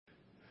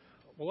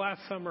Well,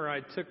 last summer I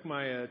took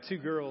my two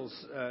girls,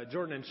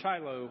 Jordan and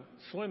Shiloh,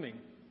 swimming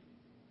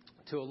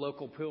to a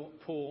local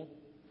pool.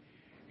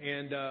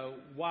 And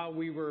while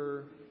we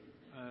were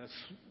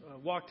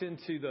walked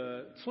into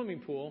the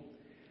swimming pool,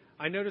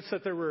 I noticed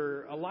that there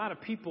were a lot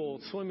of people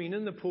swimming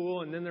in the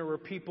pool, and then there were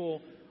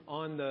people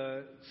on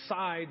the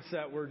sides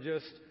that were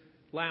just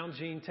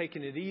lounging,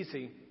 taking it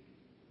easy.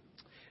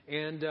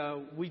 And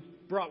we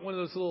brought one of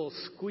those little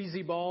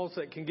squeezy balls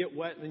that can get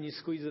wet, and then you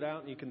squeeze it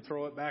out, and you can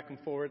throw it back and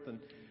forth. And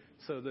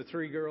so the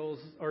two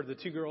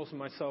girls and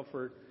myself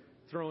were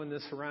throwing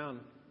this around.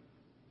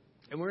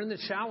 And we're in the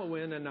shallow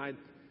end, and I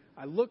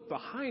look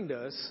behind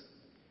us,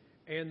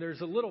 and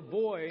there's a little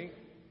boy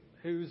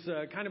who's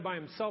kind of by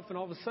himself, and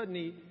all of a sudden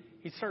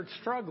he starts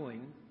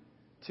struggling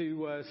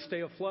to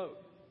stay afloat.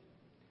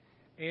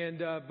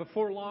 And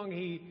before long,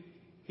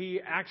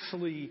 he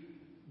actually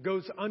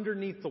goes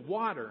underneath the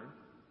water.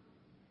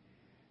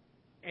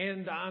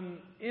 And I'm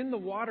in the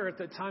water at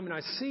that time, and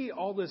I see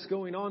all this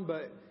going on,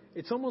 but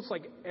it's almost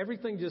like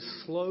everything just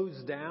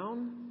slows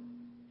down,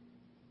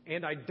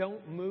 and I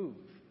don't move.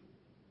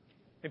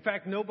 In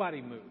fact,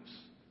 nobody moves.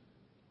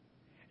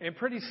 And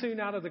pretty soon,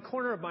 out of the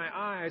corner of my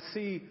eye, I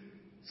see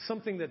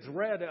something that's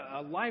red.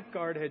 A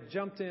lifeguard had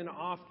jumped in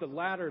off the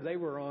ladder they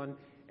were on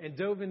and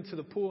dove into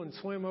the pool and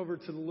swam over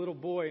to the little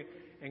boy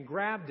and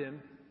grabbed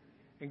him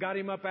and got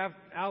him up out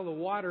of the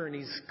water, and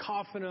he's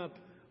coughing up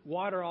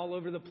water all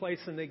over the place,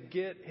 and they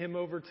get him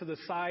over to the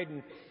side,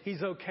 and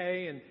he's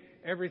okay, and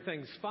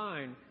everything's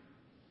fine.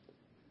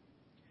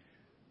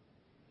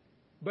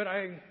 But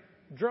I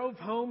drove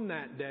home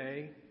that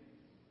day,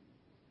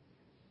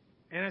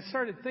 and I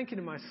started thinking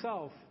to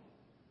myself,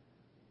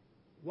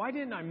 why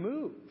didn't I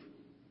move?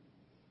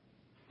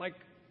 Why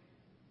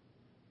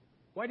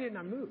didn't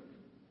I move?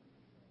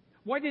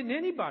 Why didn't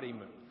anybody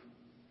move?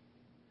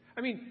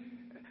 I mean,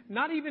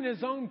 not even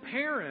his own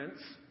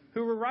parents,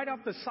 who were right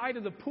off the side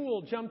of the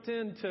pool, jumped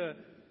in to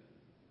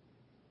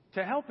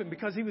help him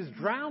because he was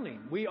drowning.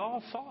 We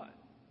all saw it.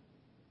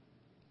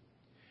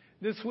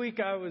 This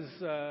week I was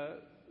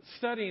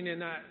studying,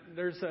 and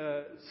there's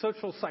a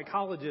social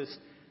psychologist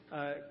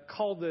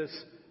called this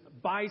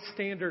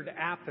bystander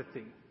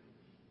apathy.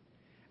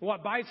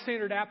 What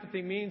bystander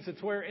apathy means,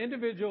 it's where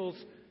individuals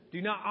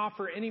do not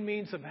offer any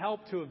means of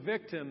help to a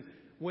victim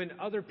when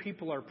other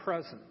people are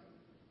present.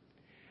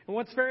 And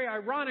what's very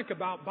ironic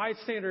about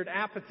bystander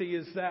apathy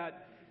is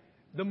that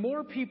the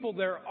more people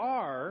there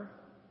are,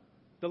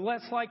 the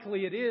less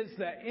likely it is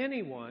that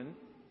anyone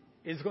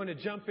is going to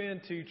jump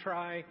in to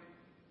try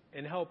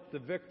and help the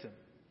victim.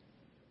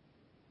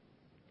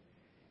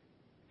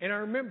 And I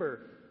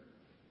remember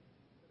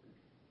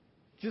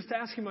just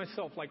asking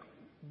myself,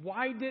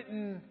 why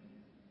didn't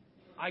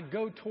I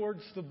go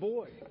towards the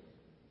boy?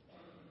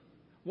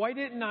 Why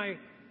didn't I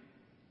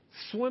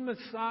swim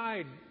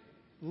aside,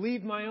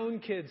 leave my own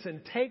kids,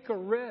 and take a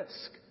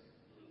risk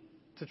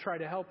to try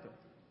to help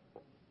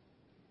him?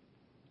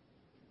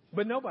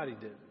 But nobody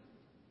did,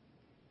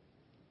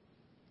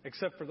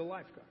 except for the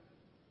lifeguard.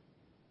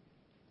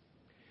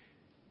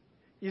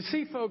 You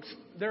see, folks,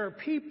 there are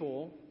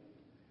people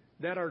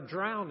that are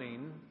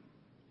drowning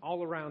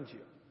all around you.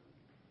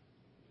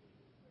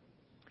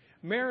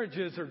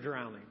 Marriages are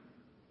drowning.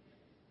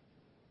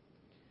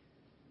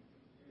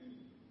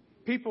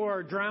 People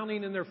are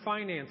drowning in their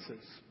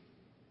finances.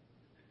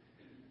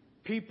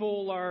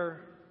 People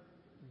are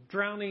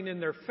drowning in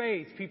their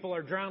faith. People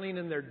are drowning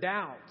in their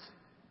doubts.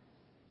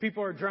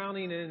 People are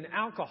drowning in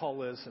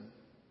alcoholism.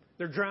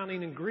 They're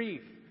drowning in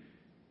grief.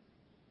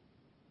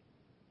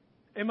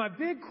 And my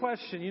big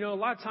question, a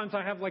lot of times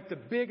I have the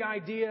big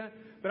idea,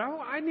 but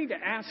I need to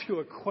ask you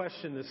a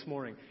question this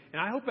morning.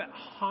 And I hope it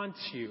haunts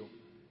you,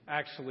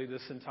 actually,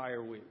 this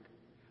entire week.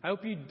 I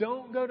hope you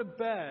don't go to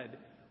bed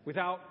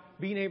without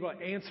being able to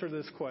answer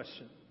this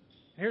question.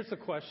 Here's the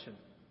question.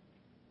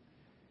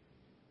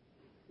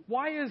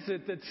 Why is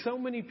it that so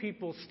many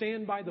people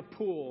stand by the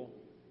pool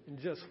and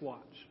just watch?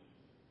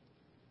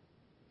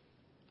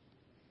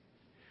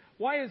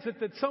 Why is it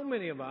that so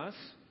many of us,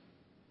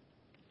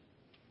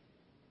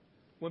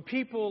 when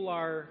people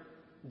are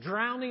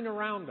drowning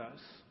around us,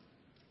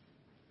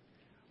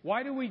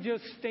 why do we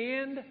just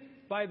stand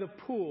by the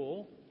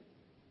pool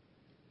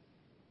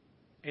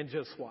and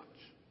just watch?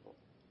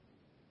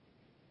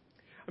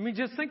 I mean,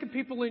 just think of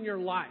people in your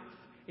life,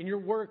 in your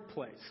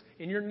workplace,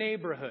 in your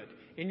neighborhood,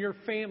 in your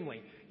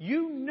family.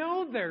 You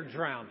know they're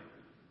drowning.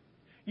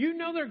 You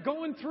know they're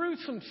going through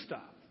some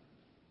stuff.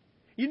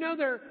 You know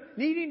they're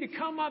needing to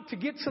come up to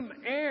get some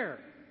air,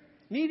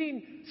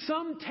 needing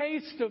some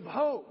taste of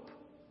hope,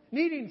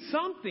 needing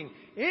something,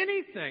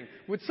 anything.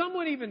 Would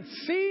someone even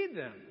see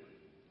them?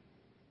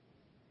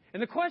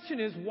 And the question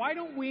is, why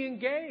don't we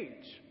engage?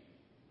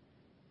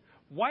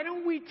 Why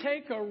don't we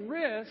take a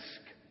risk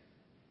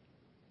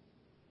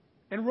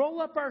and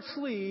roll up our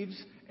sleeves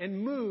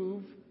and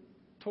move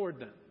toward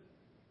them?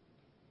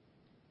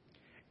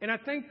 And I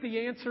think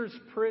the answer is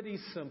pretty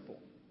simple.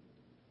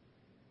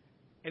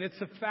 And it's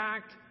the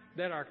fact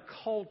that our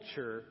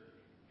culture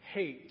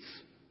hates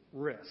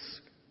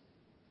risk.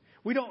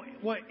 We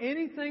don't want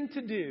anything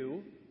to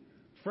do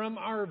from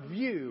our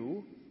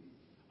view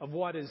of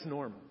what is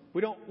normal.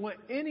 We don't want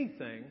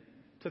anything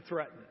to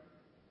threaten it.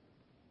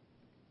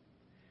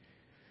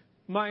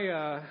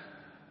 My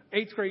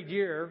 8th grade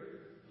year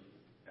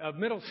of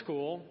middle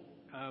school,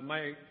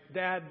 my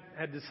dad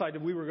had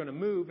decided we were going to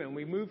move, and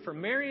we moved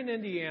from Marion,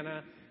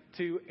 Indiana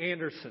to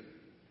Anderson.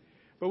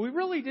 But we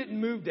really didn't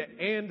move to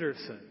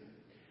Anderson.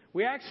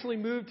 We actually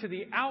moved to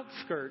the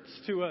outskirts,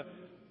 to a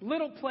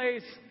little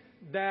place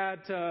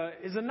that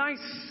is a nice,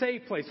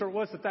 safe place, or it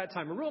was at that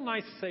time, a real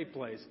nice, safe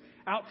place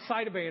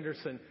outside of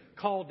Anderson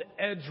called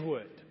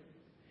Edgewood.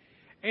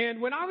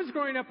 And when I was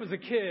growing up as a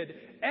kid,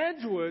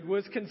 Edgewood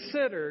was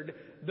considered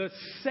the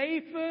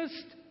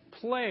safest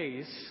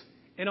place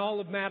in all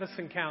of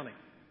Madison County.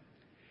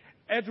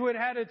 Edgewood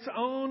had its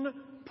own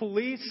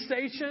police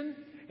station.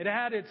 It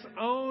had its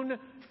own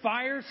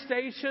fire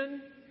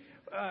station.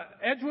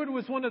 Edgewood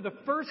was one of the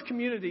first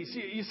communities.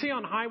 You see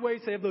on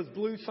highways, they have those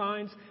blue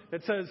signs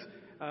that says,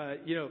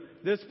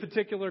 this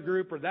particular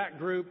group or that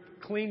group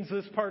cleans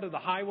this part of the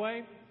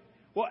highway.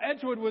 Well,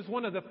 Edgewood was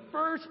one of the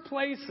first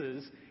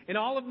places in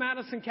all of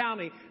Madison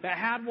County that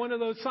had one of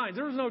those signs.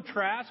 There was no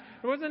trash.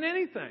 There wasn't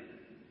anything.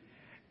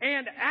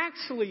 And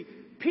actually,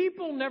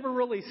 people never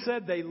really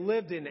said they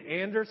lived in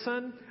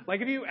Anderson. Like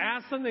if you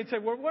asked them, they'd say,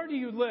 well, where do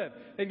you live?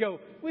 They'd go,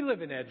 we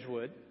live in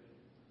Edgewood.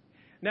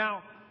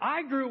 Now,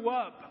 I grew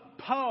up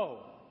Poe,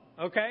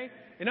 okay?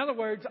 In other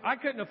words, I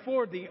couldn't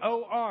afford the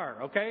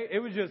O-R, okay? It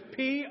was just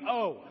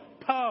P-O,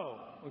 Poe,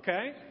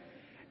 okay?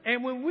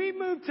 And when we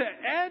moved to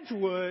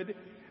Edgewood,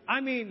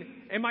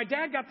 and my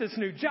dad got this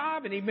new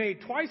job, and he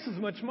made twice as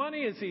much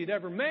money as he'd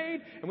ever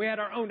made, and we had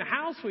our own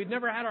house. We'd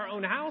never had our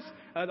own house.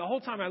 The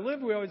whole time I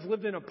lived, we always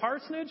lived in a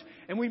parsonage,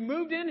 and we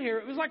moved in here.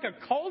 It was like a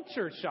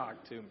culture shock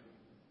to me.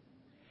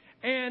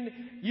 And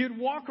you'd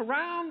walk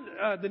around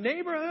the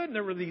neighborhood, and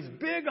there were these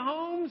big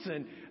homes,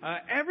 and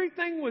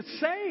everything was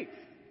safe.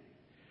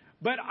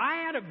 But I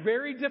had a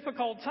very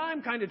difficult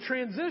time kind of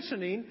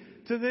transitioning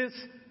to this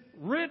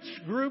rich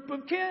group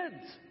of kids.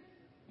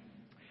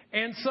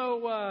 And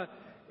so,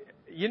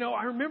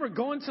 I remember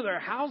going to their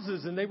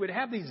houses, and they would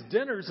have these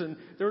dinners, and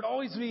there would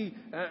always be,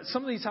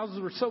 some of these houses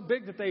were so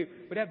big that they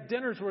would have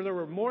dinners where there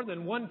were more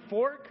than one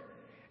fork.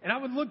 And I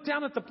would look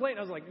down at the plate, and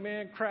I was like,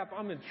 man, crap,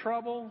 I'm in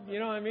trouble. You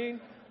know what I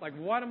mean? Like,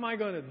 what am I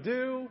going to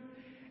do?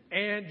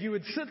 And you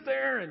would sit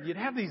there, and you'd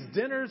have these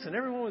dinners, and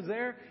everyone was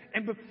there.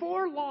 And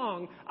before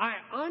long, I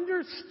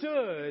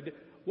understood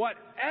what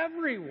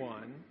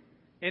everyone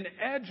in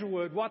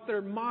Edgewood, what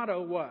their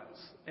motto was.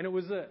 And it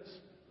was this: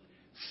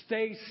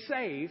 stay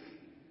safe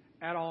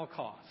at all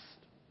costs.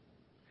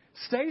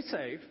 Stay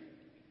safe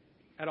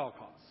at all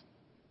costs.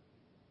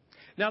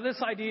 Now,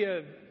 this idea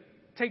of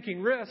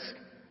taking risk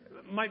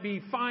might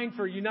be fine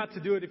for you not to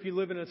do it if you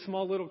live in a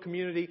small little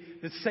community,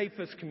 the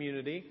safest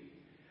community.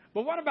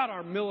 But what about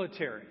our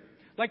military?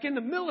 Like in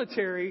the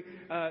military,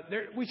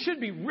 we should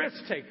be risk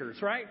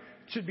takers, right?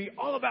 It should be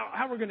all about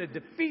how we're going to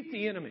defeat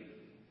the enemy.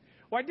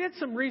 Well, I did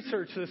some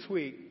research this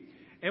week,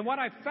 and what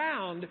I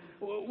found,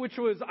 which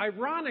was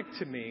ironic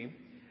to me,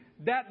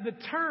 that the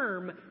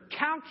term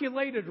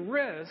calculated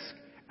risk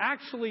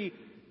actually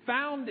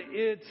found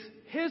its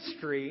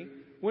history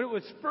when it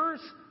was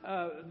first,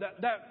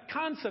 that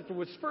concept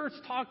was first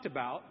talked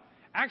about,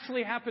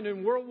 actually happened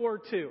in World War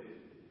II.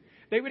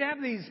 They would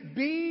have these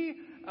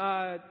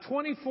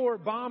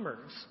B-24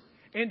 bombers,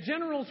 and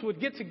generals would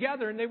get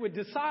together and they would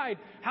decide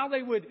how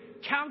they would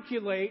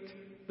calculate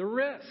the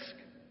risk.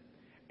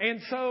 And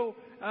so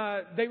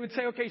they would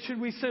say, okay, should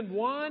we send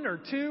 1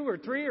 or 2 or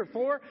 3 or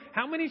 4?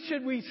 How many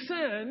should we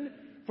send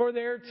for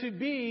there to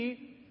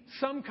be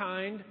some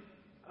kind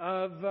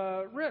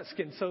of risk?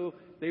 And so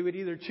they would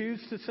either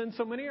choose to send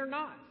so many or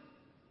not.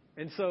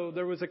 And so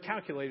there was a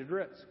calculated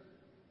risk.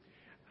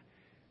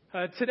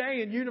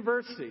 Today in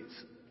universities,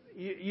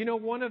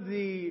 one of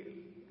the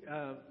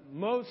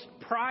most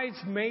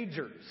prized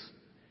majors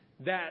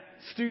that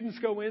students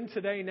go in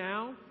today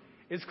now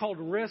is called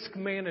risk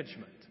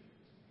management.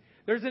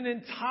 There's an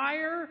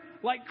entire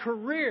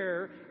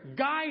career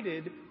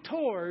guided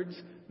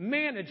towards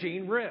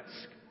managing risk.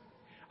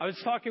 I was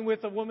talking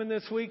with a woman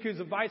this week who's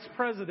a vice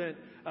president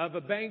of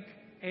a bank,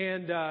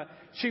 and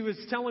she was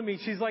telling me,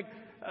 she's like,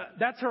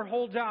 that's her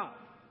whole job.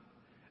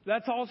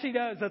 That's all she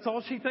does. That's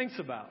all she thinks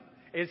about,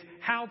 is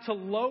how to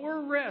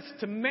lower risk,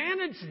 to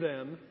manage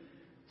them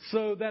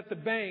so that the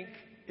bank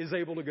is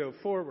able to go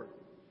forward.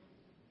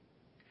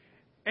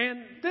 And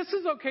this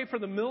is okay for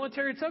the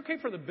military. It's okay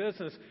for the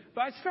business.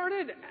 But I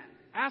started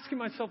asking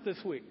myself this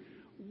week,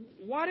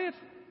 what if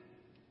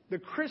the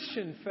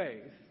Christian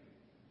faith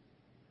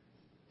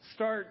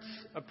starts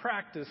a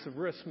practice of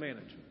risk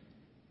management?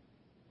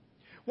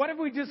 What if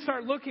we just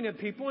start looking at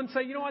people and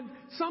say, you know what,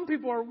 some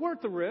people are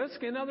worth the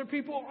risk and other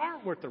people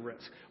aren't worth the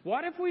risk?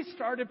 What if we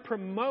started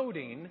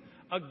promoting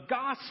a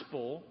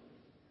gospel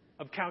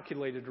of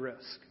calculated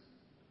risk?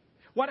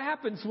 What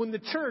happens when the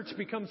church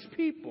becomes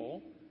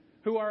people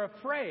who are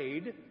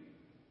afraid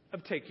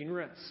of taking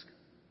risk?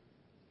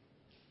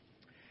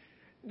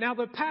 Now,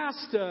 the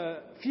past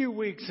few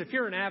weeks, if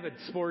you're an avid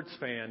sports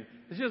fan,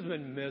 it's just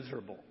been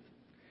miserable.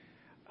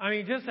 I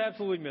mean, just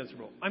absolutely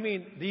miserable. I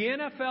mean, the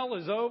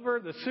NFL is over,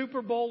 the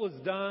Super Bowl is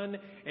done,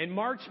 and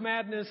March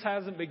Madness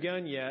hasn't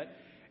begun yet.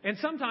 And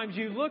sometimes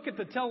you look at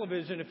the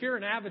television, if you're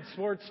an avid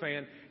sports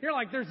fan, you're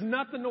like, there's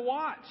nothing to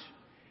watch.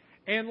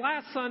 And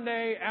last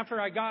Sunday,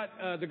 after I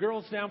got the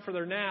girls down for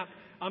their nap,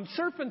 I'm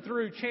surfing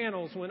through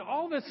channels when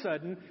all of a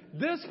sudden,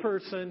 this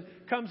person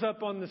comes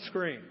up on the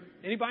screen.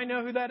 Anybody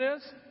know who that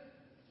is?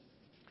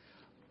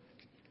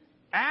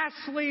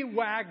 Ashley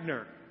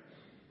Wagner.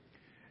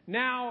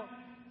 Now,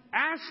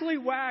 Ashley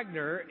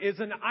Wagner is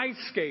an ice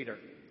skater.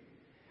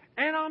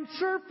 And I'm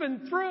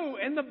surfing through,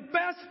 and the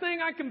best thing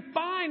I can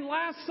find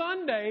last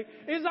Sunday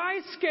is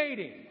ice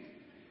skating.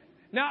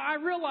 Now, I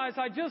realize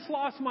I just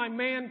lost my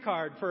man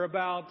card for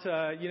about,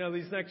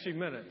 these next few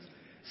minutes.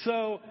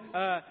 So,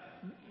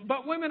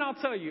 but women, I'll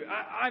tell you,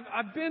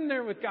 I've been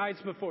there with guys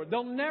before.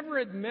 They'll never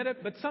admit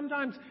it, but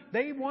sometimes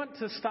they want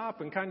to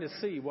stop and kind of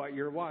see what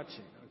you're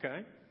watching,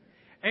 okay?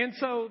 And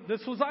so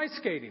this was ice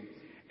skating.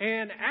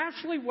 And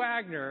Ashley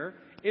Wagner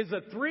is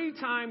a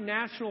 3-time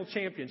national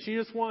champion. She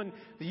just won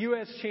the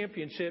U.S.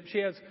 championship. She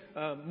has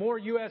more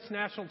U.S.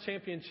 national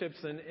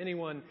championships than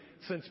anyone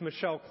since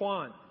Michelle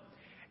Kwan.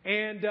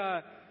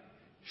 And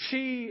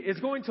she is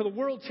going to the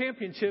World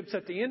Championships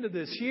at the end of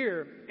this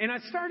year. And I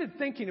started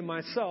thinking to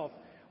myself,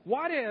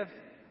 what if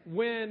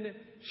when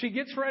she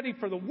gets ready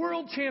for the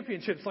World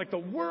Championships, like the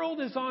world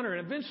is on her,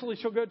 and eventually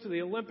she'll go to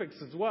the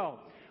Olympics as well,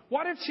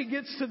 what if she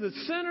gets to the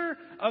center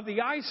of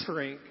the ice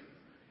rink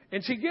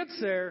and she gets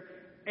there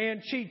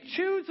and she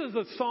chooses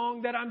a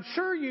song that I'm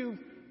sure you've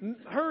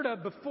heard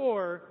of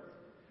before.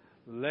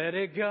 Let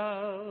it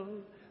go,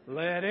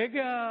 let it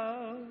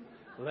go,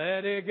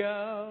 let it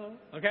go.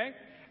 Okay?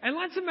 And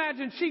let's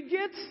imagine she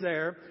gets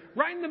there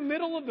right in the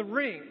middle of the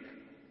rink.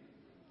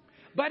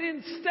 But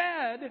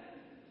instead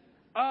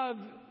of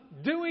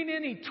doing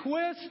any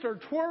twists or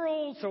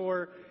twirls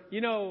or,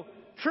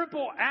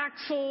 triple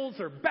axles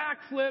or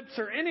backflips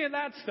or any of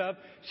that stuff,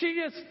 she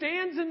just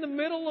stands in the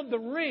middle of the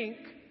rink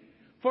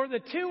for the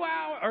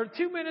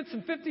 2 minutes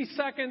and 50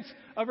 seconds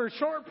of her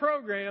short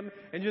program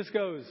and just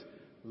goes,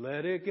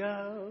 let it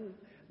go,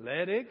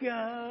 let it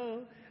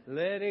go,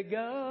 let it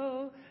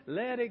go,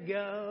 let it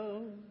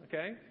go.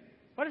 Okay?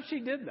 What if she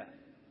did that?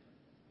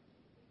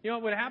 You know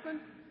what would happen?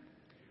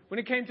 When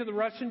it came to the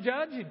Russian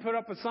judge, he'd put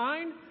up a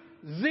sign,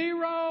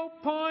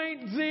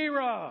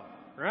 0.0,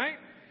 right?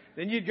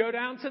 Then you'd go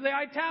down to the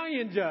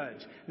Italian judge.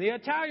 The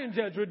Italian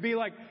judge would be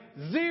like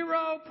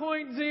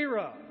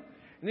 0.0.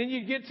 And then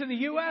you'd get to the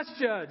U.S.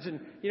 judge, and,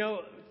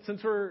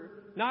 since we're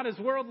not as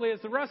worldly as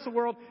the rest of the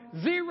world,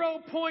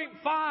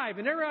 0.5.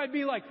 And everybody'd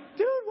be like,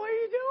 dude, what are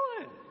you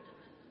doing?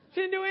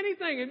 She didn't do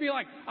anything. It'd be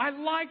like, I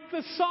like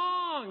the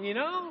song,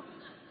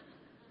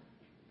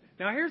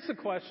 Now, here's the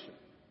question.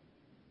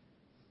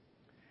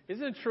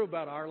 Isn't it true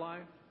about our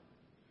life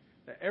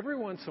that every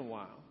once in a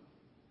while,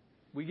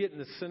 we get in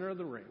the center of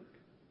the rink,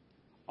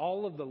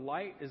 all of the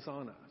light is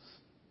on us,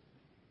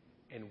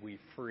 and we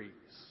freeze?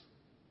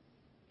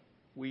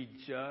 We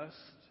just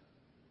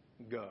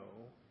go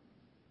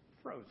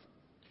frozen.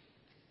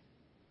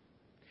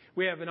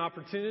 We have an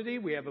opportunity,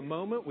 we have a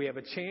moment, we have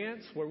a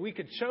chance where we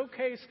could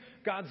showcase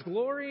God's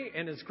glory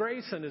and His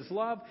grace and His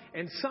love.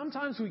 And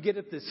sometimes we get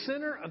at the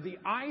center of the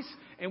ice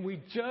and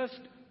we just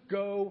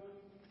go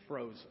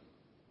frozen.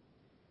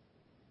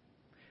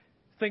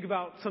 Think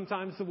about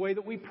sometimes the way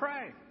that we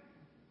pray.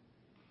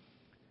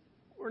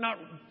 We're not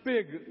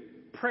big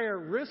prayer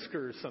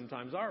riskers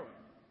sometimes, are we?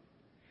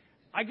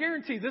 I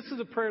guarantee this is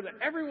a prayer that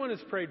everyone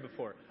has prayed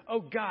before. Oh,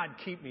 God,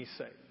 keep me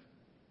safe.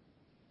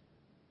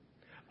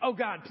 Oh,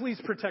 God, please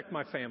protect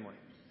my family.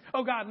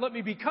 Oh, God, let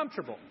me be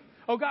comfortable.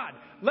 Oh, God,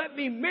 let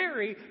me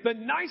marry the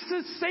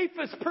nicest,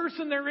 safest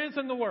person there is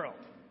in the world.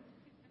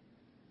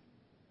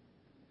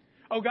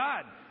 Oh,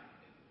 God,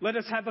 let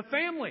us have a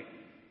family.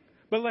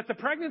 But let the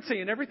pregnancy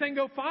and everything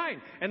go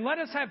fine. And let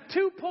us have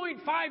 2.5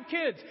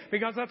 kids,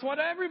 because that's what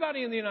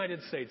everybody in the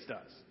United States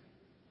does.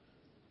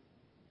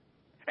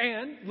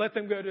 And let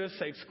them go to a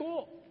safe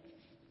school.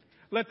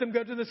 Let them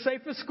go to the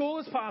safest school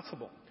as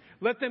possible.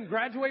 Let them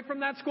graduate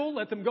from that school.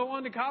 Let them go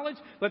on to college.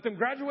 Let them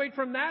graduate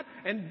from that.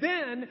 And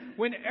then,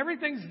 when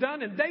everything's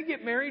done and they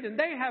get married and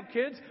they have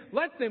kids,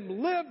 let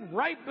them live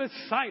right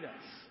beside us.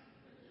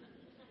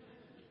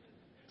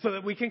 So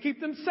that we can keep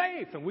them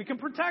safe and we can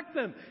protect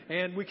them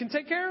and we can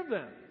take care of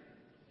them.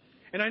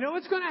 And I know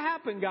it's going to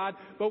happen, God,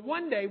 but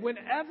one day,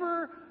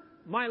 whenever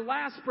my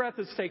last breath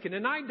is taken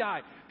and I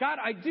die, God,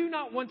 I do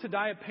not want to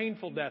die a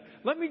painful death.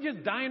 Let me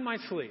just die in my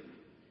sleep.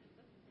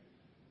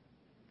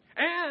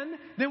 And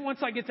then once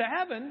I get to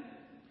heaven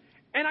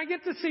and I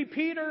get to see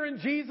Peter and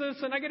Jesus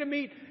and I get to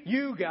meet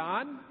you,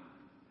 God,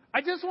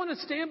 I just want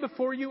to stand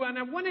before you and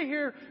I want to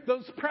hear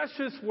those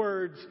precious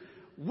words,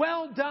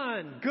 well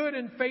done, good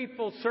and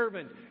faithful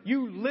servant.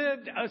 You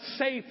lived a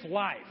safe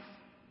life.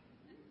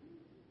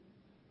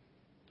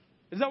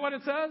 Is that what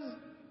it says?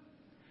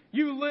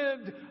 You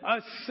lived a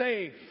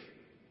safe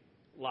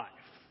life.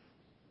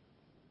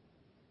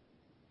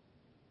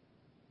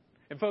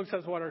 And folks,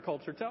 that's what our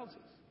culture tells us.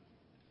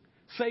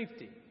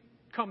 Safety,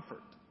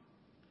 comfort,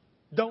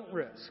 don't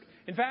risk.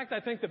 In fact, I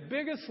think the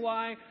biggest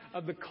lie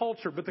of the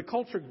culture, but the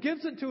culture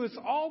gives it to us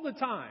all the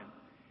time,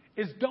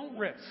 is don't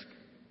risk.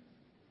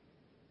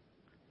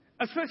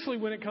 Especially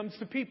when it comes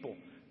to people.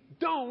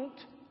 Don't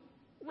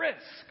risk.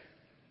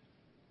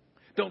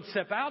 Don't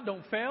step out.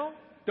 Don't fail.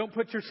 Don't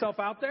put yourself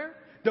out there.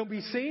 Don't be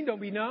seen. Don't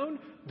be known.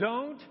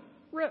 Don't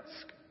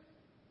risk.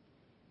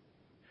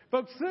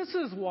 Folks, this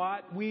is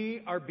what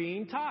we are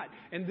being taught.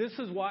 And this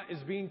is what is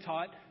being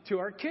taught to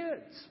our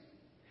kids.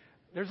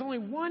 There's only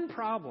one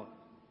problem.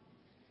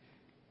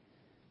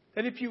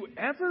 That if you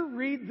ever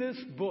read this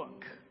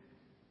book,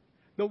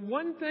 the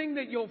one thing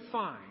that you'll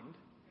find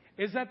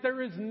is that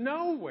there is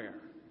nowhere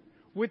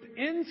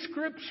within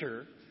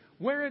Scripture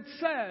where it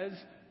says,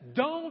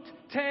 don't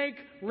take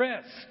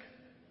risk.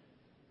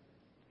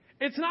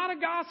 It's not a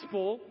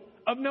gospel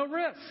of no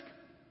risk.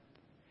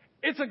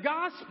 It's a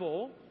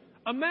gospel,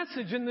 a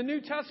message in the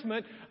New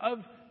Testament of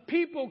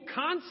people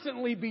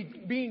constantly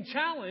being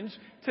challenged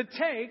to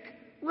take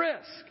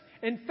risk.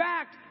 In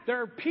fact, there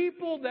are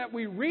people that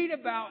we read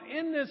about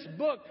in this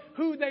book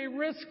who they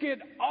risk it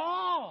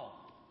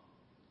all.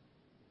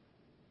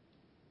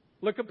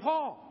 Look at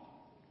Paul.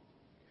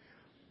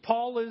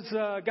 Paul is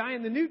a guy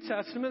in the New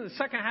Testament, the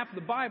second half of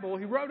the Bible.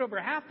 He wrote over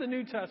half the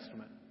New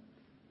Testament.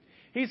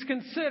 He's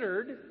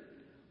considered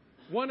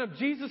one of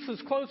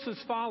Jesus'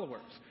 closest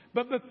followers.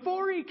 But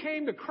before he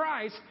came to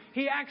Christ,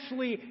 he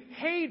actually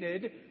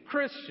hated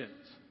Christians.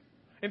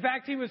 In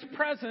fact, he was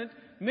present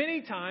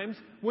many times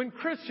when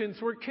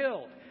Christians were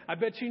killed. I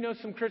bet you know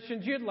some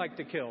Christians you'd like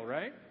to kill,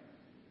 right?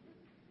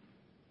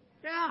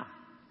 Yeah.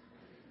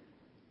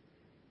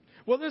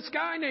 Well, this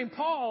guy named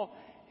Paul,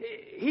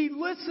 he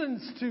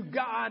listens to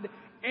God,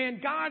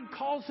 and God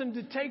calls him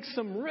to take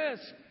some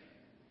risk.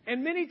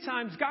 And many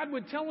times God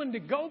would tell him to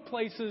go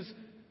places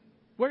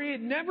where he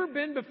had never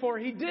been before.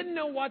 He didn't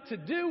know what to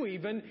do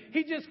even.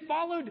 He just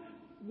followed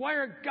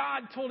where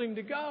God told him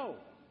to go.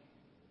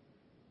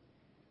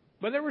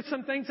 But there were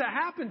some things that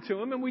happened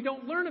to him, and we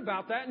don't learn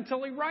about that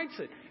until he writes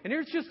it. And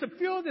here's just a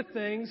few of the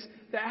things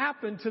that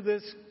happened to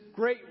this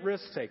great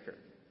risk taker.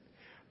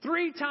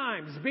 3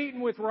 times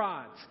beaten with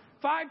rods.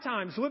 5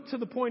 times whipped to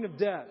the point of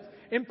death.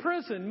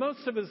 Imprisoned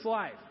most of his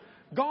life.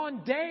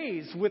 Gone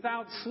days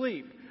without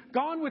sleep.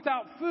 Gone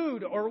without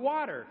food or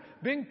water.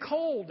 Been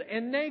cold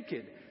and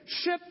naked.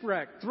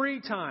 Shipwrecked 3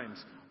 times.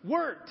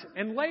 Worked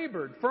and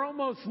labored for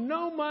almost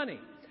no money.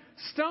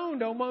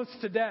 Stoned almost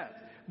to death.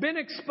 Been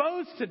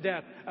exposed to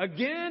death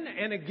again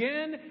and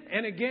again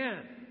and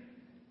again.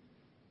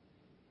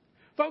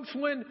 Folks,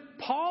 when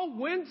Paul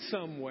went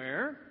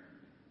somewhere,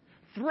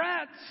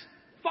 threats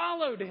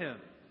followed him.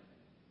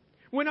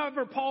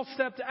 Whenever Paul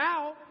stepped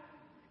out,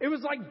 it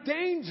was like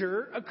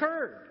danger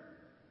occurred.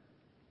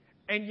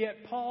 And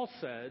yet Paul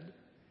said,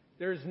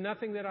 there's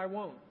nothing that I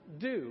won't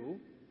do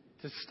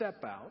to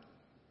step out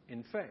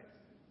in faith.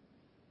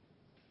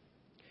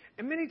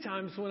 And many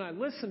times when I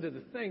listen to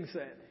the things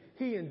that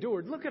he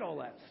endured, look at all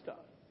that stuff.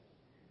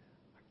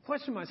 I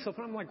question myself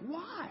and I'm like,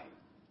 why?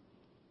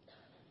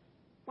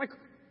 Like,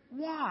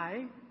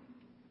 why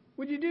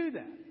would you do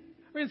that?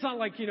 I mean, it's not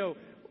like,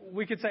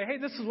 we could say, hey,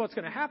 this is what's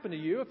going to happen to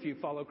you if you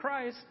follow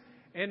Christ.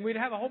 And we'd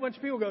have a whole bunch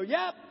of people go,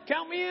 yep,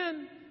 count me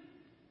in.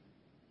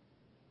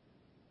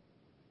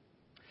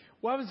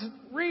 Well, I was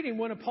reading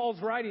one of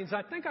Paul's writings.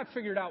 I think I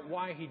figured out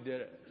why he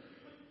did it.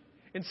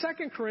 In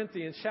 2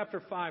 Corinthians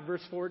chapter 5,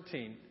 verse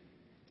 14,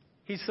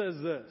 he says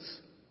this.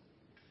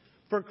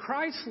 For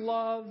Christ's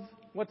love,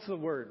 what's the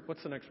word?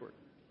 What's the next word?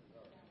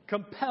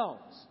 Compels.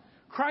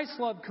 Christ's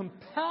love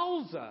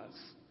compels us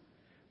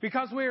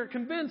because we are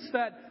convinced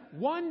that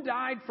one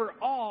died for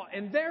all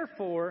and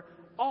therefore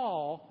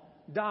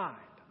all died.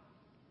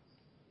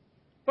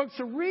 Folks,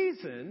 the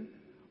reason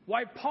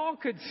why Paul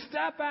could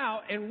step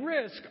out and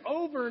risk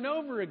over and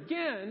over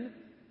again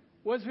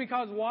was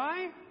because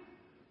why?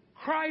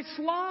 Christ's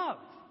love.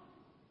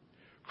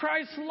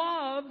 Christ's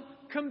love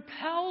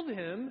compelled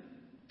him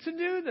to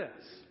do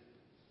this.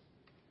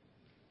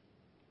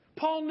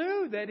 Paul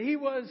knew that he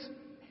was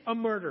a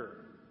murderer,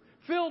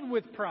 filled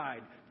with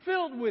pride,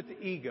 filled with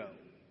ego.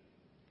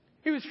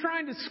 He was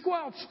trying to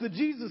squelch the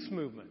Jesus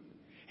movement.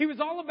 He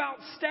was all about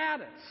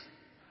status.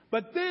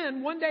 But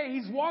then one day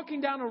he's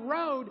walking down a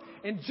road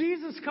and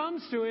Jesus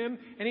comes to him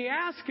and he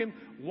asks him,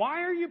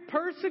 why are you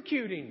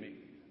persecuting me?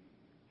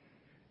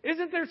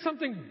 Isn't there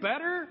something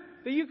better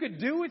that you could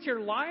do with your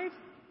life?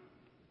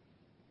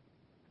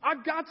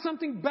 I've got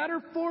something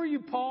better for you,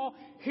 Paul.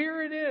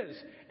 Here it is.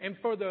 And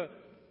for the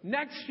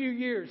next few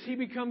years, he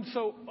becomes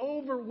so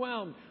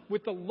overwhelmed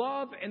with the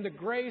love and the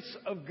grace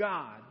of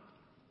God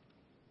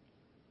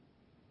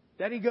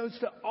that he goes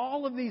to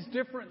all of these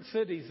different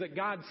cities that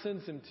God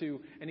sends him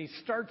to, and he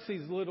starts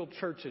these little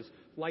churches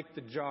like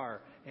the Jar,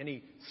 and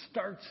he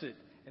starts it,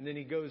 and then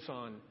he goes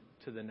on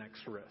to the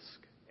next risk.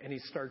 And he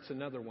starts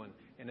another one,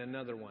 and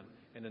another one,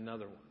 and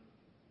another one.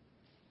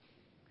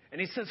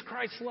 And he says,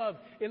 Christ's love,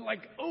 it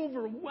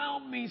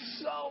overwhelmed me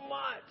so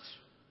much.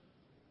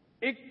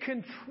 It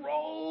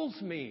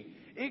controls me.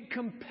 It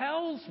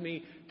compels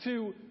me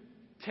to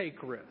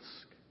take risk.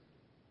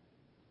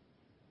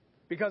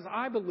 Because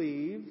I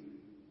believe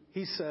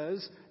he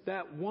says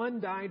that one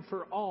died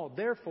for all.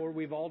 Therefore,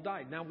 we've all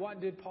died. Now,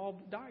 what did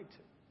Paul die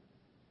to?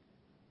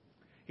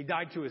 He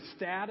died to his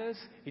status.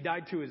 He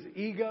died to his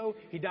ego.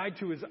 He died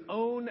to his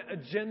own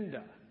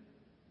agenda.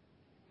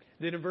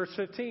 Then in verse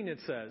 15 it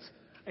says,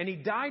 and he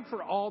died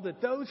for all,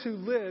 that those who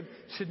live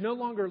should no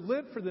longer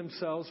live for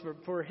themselves, but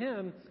for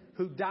him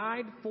who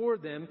died for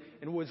them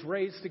and was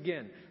raised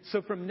again.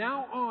 So from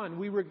now on,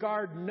 we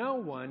regard no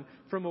one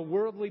from a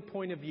worldly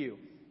point of view.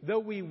 Though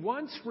we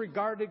once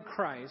regarded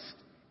Christ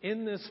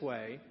in this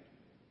way,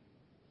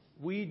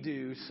 we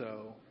do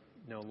so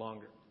no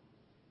longer.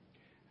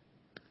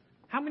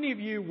 How many of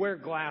you wear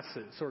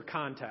glasses or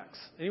contacts?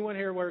 Anyone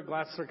here wear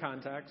glasses or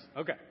contacts?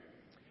 Okay.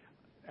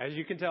 As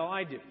you can tell,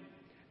 I do.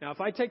 Now, if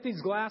I take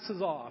these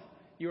glasses off,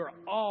 you are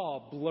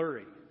all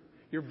blurry.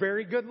 You're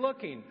very good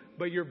looking,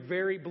 but you're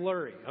very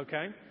blurry,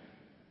 okay?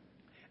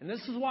 And this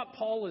is what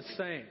Paul is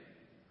saying.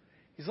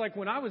 He's like,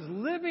 when I was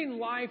living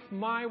life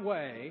my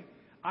way,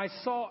 I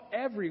saw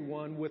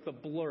everyone with a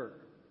blur.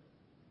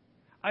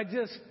 I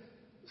just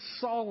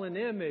saw an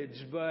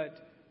image, but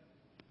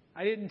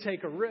I didn't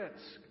take a risk.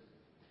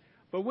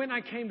 But when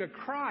I came to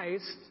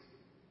Christ,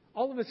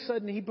 all of a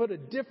sudden He put a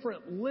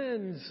different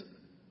lens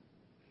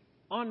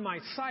on my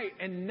sight.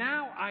 And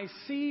now I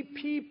see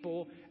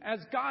people as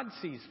God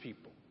sees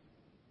people.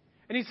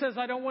 And He says,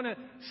 I don't want to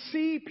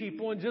see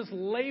people and just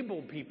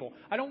label people.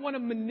 I don't want to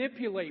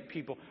manipulate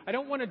people. I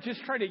don't want to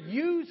just try to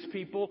use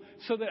people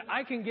so that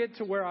I can get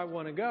to where I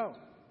want to go.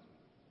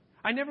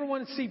 I never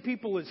want to see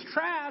people as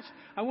trash.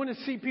 I want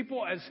to see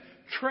people as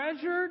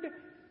treasured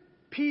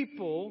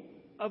people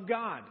of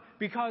God.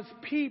 Because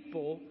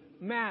people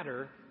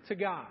matter to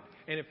God.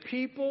 And if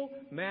people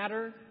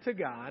matter to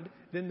God,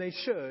 then they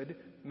should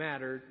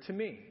matter to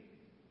me.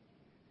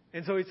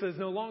 And so he says,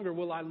 no longer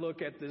will I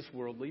look at this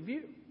worldly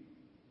view.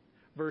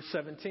 Verse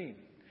 17.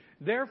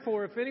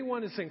 Therefore, if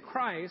anyone is in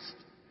Christ,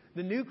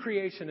 the new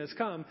creation has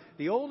come.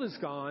 The old is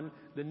gone.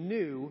 The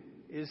new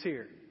is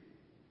here.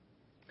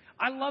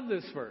 I love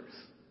this verse.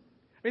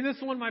 I mean, this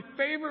is one of my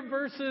favorite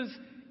verses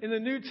in the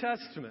New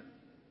Testament.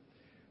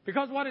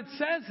 Because what it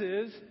says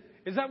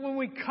is that when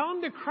we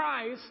come to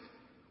Christ,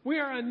 we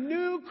are a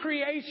new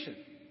creation.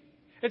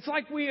 It's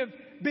like we have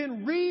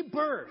been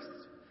rebirthed.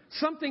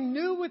 Something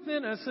new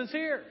within us is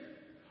here.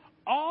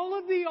 All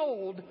of the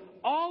old,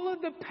 all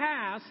of the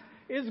past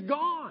is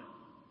gone.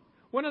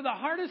 One of the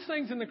hardest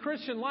things in the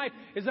Christian life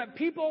is that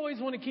people always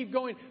want to keep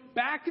going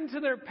back into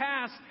their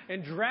past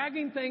and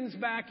dragging things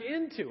back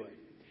into it.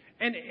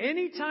 And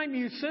anytime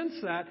you sense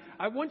that,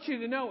 I want you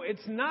to know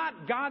it's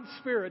not God's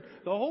Spirit,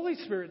 the Holy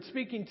Spirit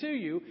speaking to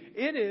you.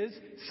 It is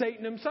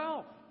Satan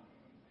himself.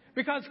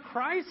 Because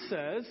Christ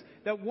says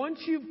that once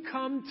you've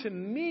come to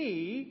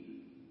me,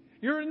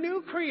 you're a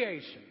new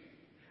creation.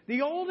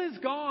 The old is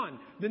gone.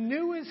 The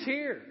new is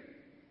here.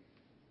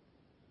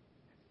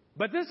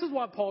 But this is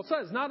what Paul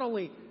says. Not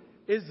only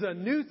is the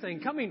new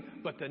thing coming,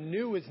 but the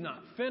new is not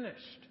finished.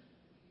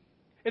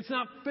 It's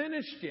not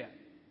finished yet.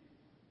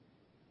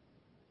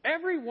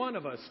 Every one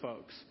of us,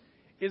 folks,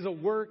 is a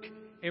work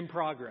in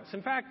progress.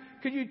 In fact,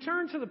 could you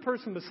turn to the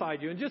person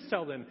beside you and just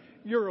tell them,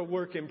 you're a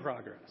work in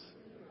progress?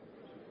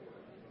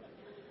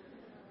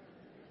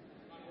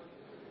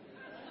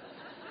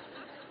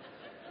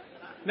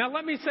 Now,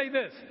 let me say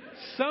this.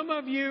 Some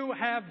of you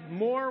have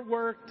more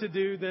work to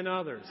do than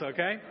others,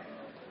 okay?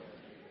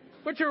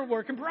 But you're a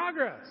work in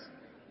progress.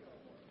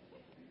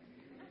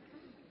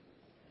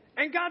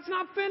 And God's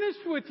not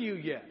finished with you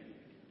yet.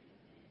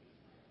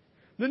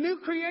 The new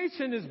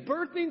creation is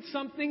birthing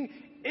something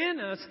in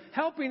us,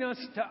 helping us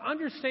to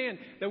understand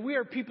that we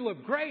are people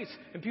of grace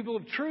and people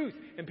of truth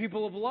and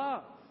people of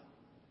love.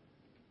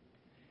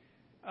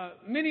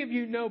 Many of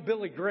you know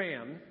Billy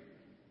Graham,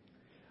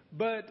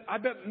 but I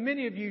bet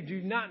many of you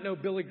do not know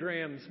Billy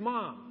Graham's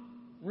mom,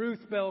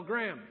 Ruth Bell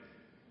Graham.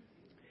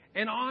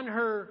 And on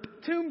her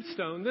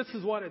tombstone, this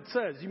is what it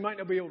says. You might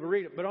not be able to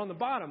read it, but on the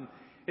bottom,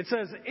 it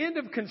says, "End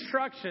of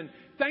construction.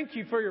 Thank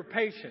you for your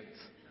patience."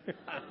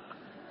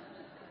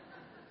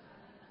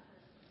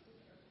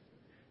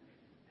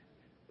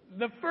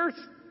 The first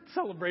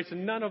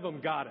celebration, none of them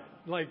got it.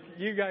 Like,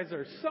 you guys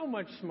are so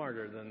much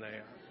smarter than they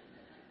are.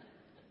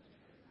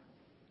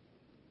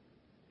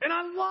 And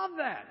I love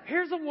that.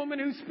 Here's a woman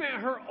who spent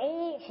her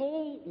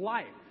whole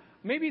life.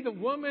 Maybe the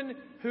woman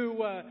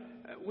who,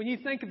 when you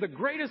think of the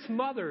greatest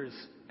mothers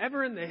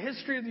ever in the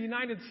history of the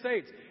United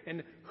States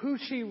and who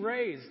she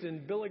raised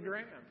in Billy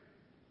Graham.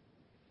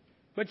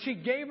 But she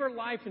gave her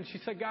life and she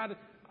said, God,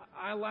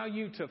 I allow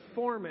you to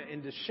form it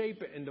and to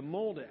shape it and to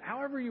mold it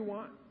however you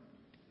want.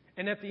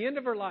 And at the end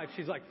of her life,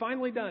 she's like,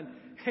 finally done.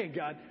 Hey,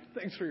 God,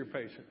 thanks for your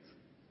patience.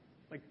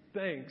 Like,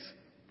 thanks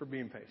for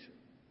being patient.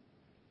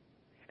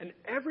 And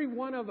every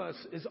one of us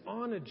is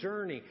on a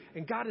journey.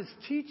 And God is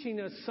teaching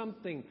us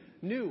something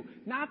new.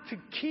 Not to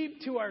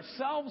keep to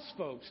ourselves,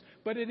 folks,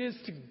 but it is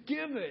to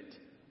give it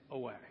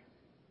away.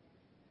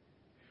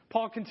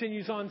 Paul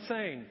continues on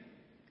saying,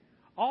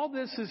 all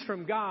this is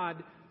from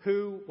God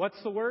who,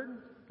 what's the word?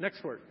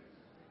 Next word.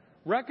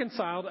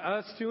 Reconciled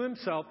us to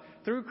himself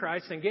through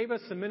Christ and gave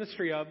us the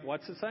ministry of,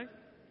 what's it say?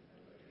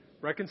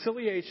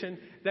 reconciliation,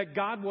 that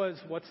God was,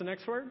 what's the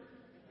next word?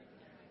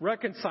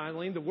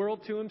 Reconciling the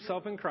world to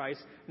himself in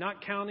Christ,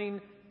 not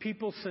counting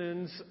people's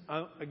sins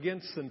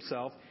against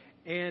himself.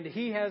 And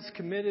he has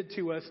committed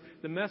to us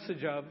the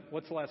message of,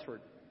 what's the last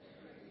word?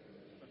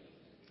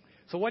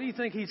 So what do you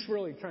think he's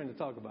really trying to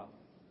talk about?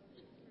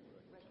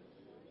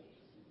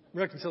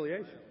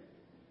 Reconciliation.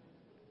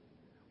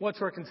 What's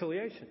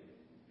reconciliation?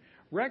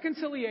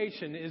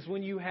 Reconciliation is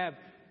when you have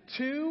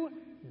two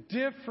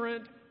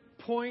different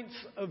points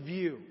of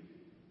view,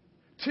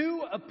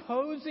 two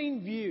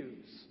opposing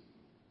views,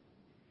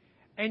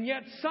 and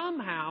yet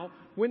somehow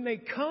when they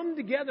come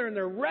together and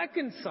they're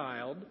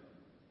reconciled,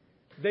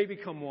 they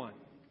become one.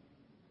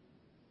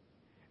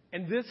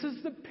 And this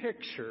is the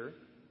picture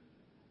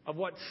of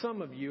what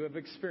some of you have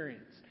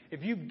experienced.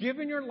 If you've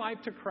given your life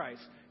to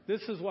Christ,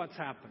 this is what's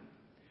happened.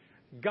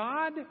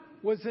 God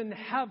was in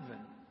heaven,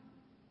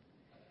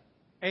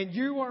 and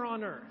you are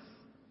on earth.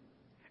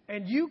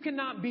 And you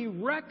cannot be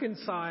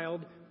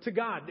reconciled to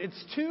God. It's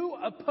two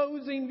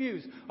opposing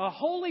views. A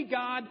holy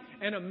God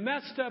and a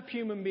messed up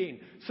human being.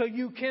 So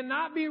you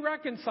cannot be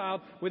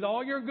reconciled with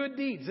all your good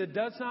deeds. It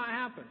does not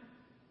happen.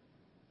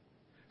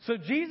 So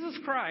Jesus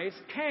Christ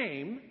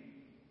came,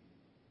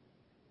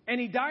 and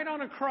He died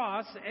on a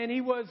cross, and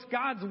He was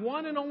God's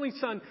one and only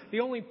Son, the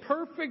only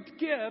perfect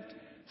gift,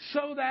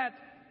 so that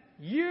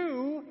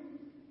you,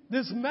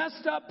 this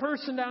messed up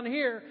person down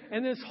here,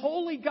 and this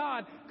holy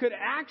God could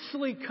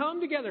actually come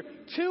together.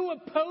 Two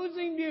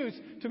opposing views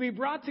to be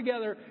brought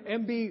together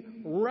and be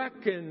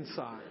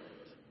reconciled.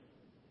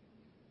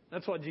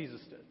 That's what Jesus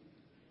did.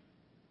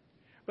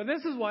 But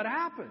this is what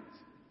happens.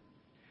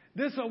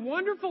 A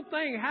wonderful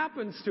thing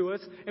happens to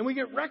us, and we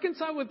get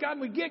reconciled with God,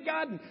 and we get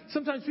God, and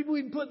sometimes people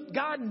even put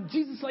God and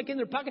Jesus like in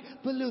their pocket.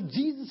 Put a little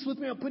Jesus with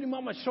me, I'll put Him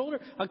on my shoulder,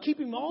 I'll keep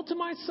Him all to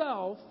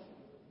myself.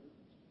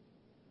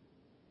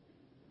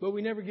 But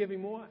we never give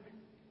Him away.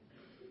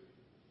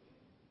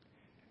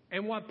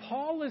 And what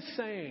Paul is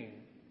saying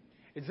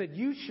is that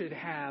you should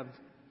have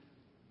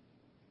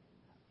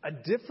a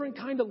different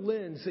kind of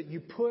lens that you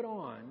put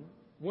on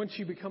once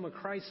you become a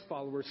Christ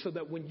follower, so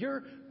that when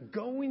you're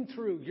going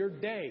through your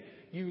day,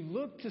 you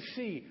look to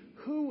see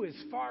who is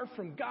far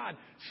from God,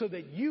 so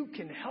that you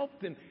can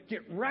help them get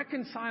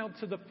reconciled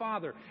to the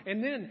Father.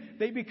 And then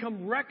they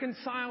become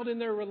reconciled in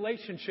their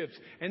relationships.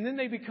 And then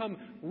they become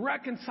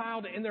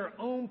reconciled in their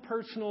own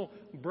personal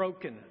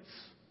brokenness.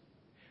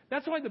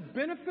 That's why the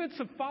benefits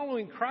of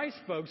following Christ,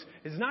 folks,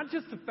 is not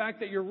just the fact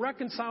that you're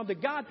reconciled to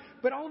God,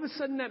 but all of a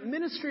sudden that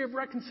ministry of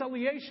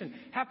reconciliation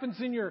happens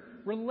in your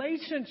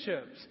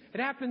relationships. It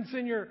happens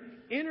in your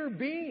inner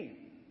being.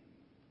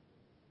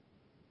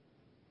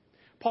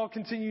 Paul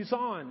continues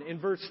on in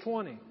verse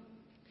 20.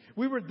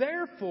 We were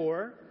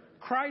therefore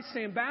Christ's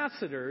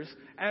ambassadors,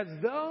 as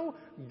though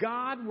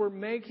God were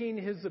making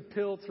His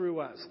appeal through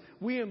us.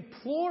 We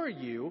implore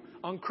you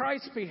on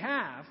Christ's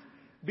behalf,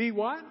 be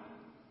what?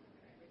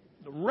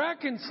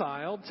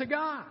 Reconciled to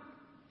God.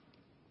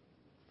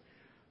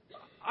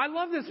 I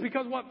love this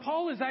because what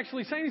Paul is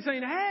actually saying, he's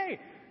saying, hey,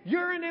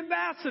 you're an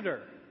ambassador.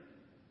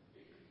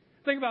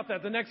 Think about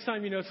that. The next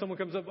time you know someone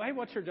comes up, hey,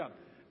 what's your job?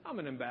 I'm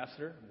an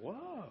ambassador.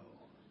 Whoa.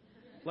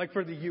 Like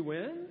for the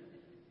UN?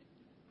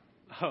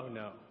 Oh,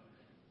 no.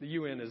 The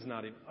UN is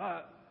not even.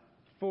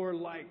 For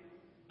like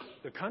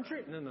the country?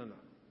 No.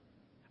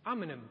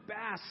 I'm an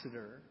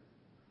ambassador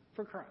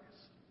for Christ.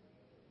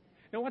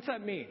 Now, what's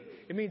that mean?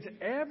 It means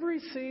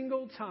every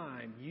single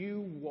time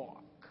you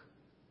walk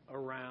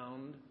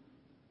around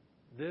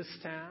this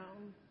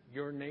town,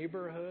 your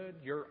neighborhood,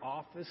 your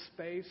office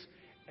space,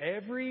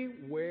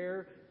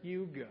 everywhere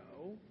you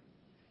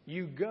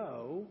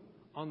go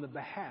on the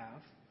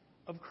behalf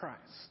of Christ.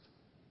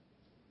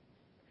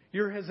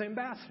 You're His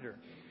ambassador.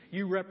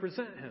 You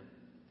represent Him.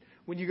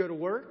 When you go to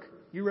work,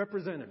 you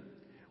represent Him.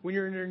 When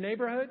you're in your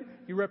neighborhood,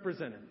 you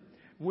represent Him.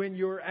 When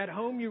you're at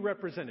home, you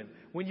represent Him.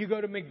 When you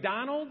go to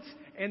McDonald's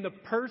and the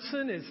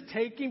person is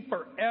taking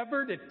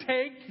forever to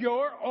take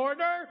your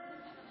order,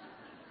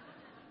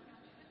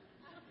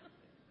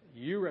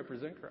 you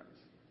represent Christ.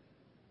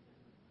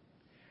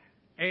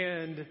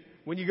 And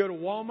when you go to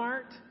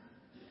Walmart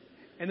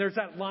and there's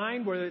that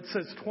line where it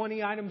says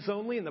 20 items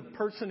only, and the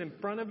person in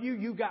front of you,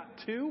 you got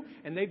 2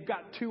 and they've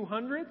got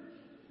 200,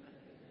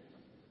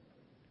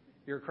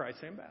 you're a Christ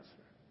ambassador.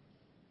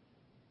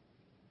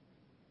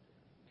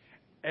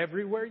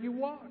 Everywhere you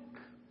walk,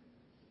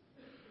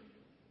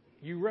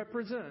 you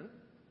represent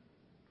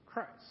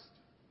Christ.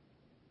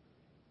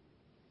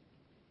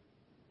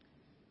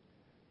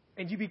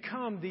 And you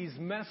become these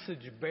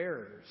message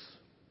bearers,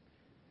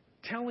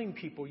 telling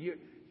people, you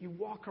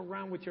walk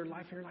around with your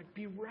life and you're like,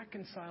 be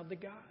reconciled to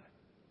God.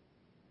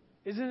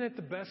 Isn't it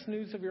the best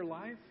news of your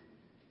life?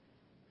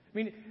 I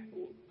mean,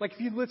 like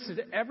if you listed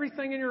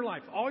everything in your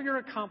life, all your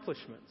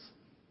accomplishments,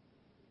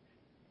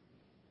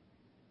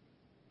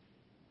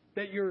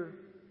 that you're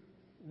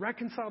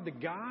reconciled to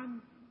God,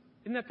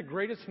 isn't that the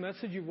greatest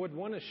message you would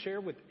want to share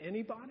with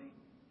anybody?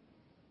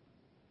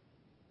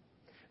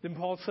 Then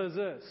Paul says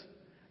this,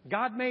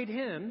 God made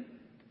Him,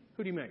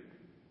 who did He make?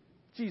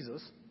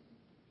 Jesus,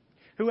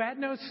 who had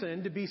no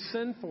sin, to be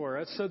sin for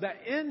us, so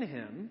that in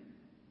him,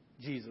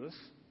 Jesus,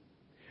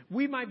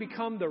 we might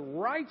become the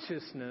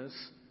righteousness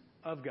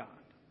of God.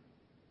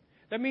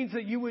 That means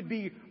that you would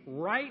be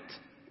right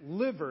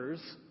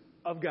livers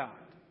of God.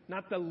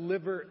 Not the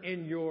liver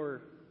in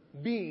your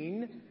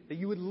being, that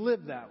you would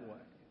live that way.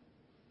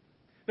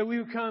 That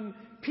we become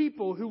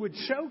people who would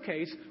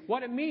showcase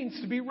what it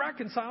means to be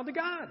reconciled to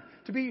God,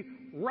 to be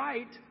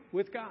right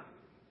with God.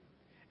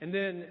 And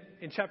then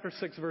in chapter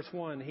 6, verse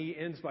 1, he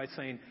ends by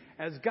saying,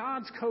 as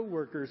God's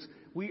co-workers,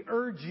 we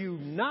urge you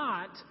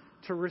not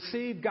to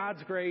receive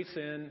God's grace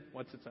in,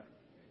 what's it say?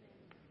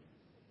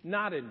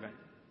 Not in vain.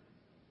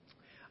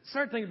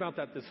 Start thinking about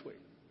that this week.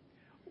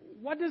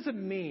 What does it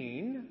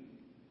mean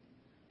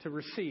to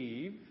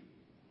receive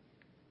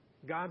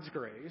God's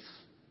grace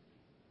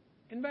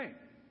in vain?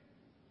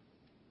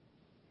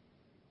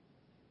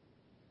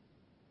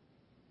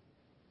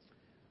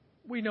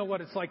 We know what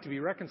it's like to be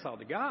reconciled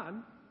to God.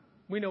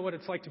 We know what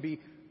it's like to be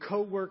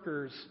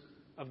co-workers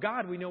of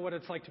God. We know what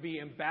it's like to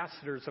be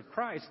ambassadors of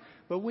Christ.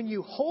 But when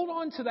you hold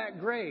on to that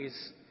grace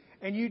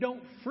and you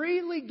don't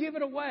freely give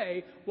it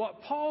away,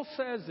 what Paul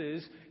says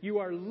is you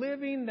are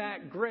living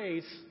that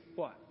grace,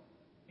 what?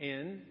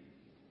 In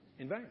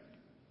vain.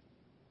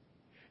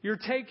 You're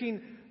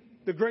taking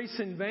the grace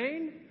in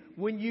vain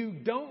when you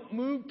don't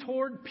move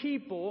toward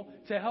people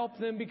to help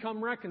them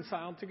become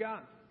reconciled to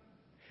God.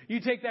 You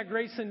take that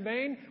grace in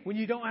vain when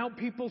you don't help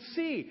people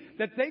see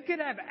that they could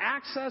have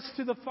access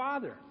to the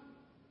Father.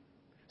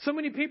 So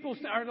many people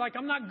are like,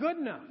 I'm not good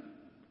enough.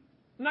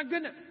 I'm not good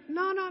enough.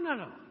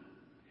 No.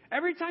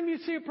 Every time you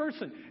see a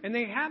person and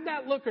they have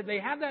that look or they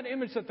have that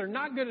image that they're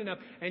not good enough,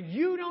 and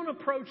you don't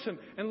approach them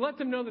and let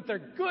them know that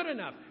they're good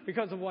enough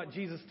because of what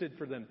Jesus did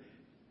for them,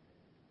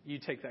 you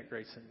take that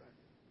grace in vain.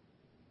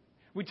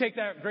 We take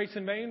that grace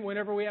in vain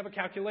whenever we have a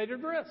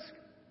calculated risk.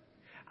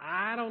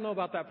 I don't know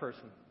about that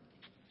person.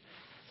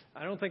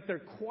 I don't think they're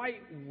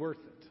quite worth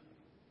it.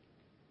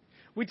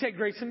 We take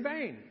grace in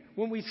vain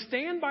when we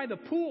stand by the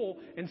pool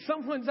and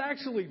someone's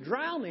actually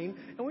drowning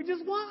and we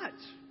just watch.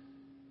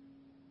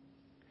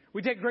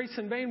 We take grace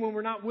in vain when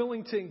we're not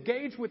willing to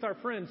engage with our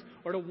friends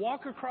or to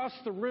walk across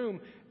the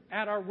room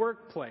at our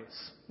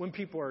workplace when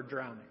people are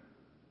drowning.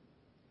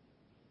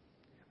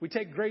 We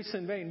take grace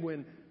in vain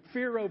when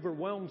fear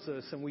overwhelms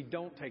us and we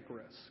don't take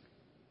risk.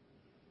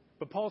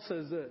 But Paul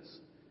says this.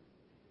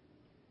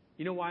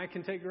 You know why I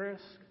can take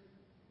risk?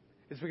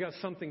 It's because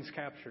something's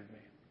captured me.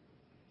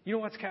 You know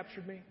what's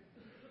captured me?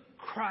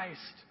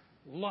 Christ's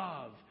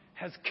love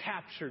has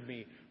captured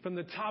me from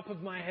the top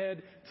of my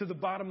head to the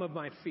bottom of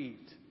my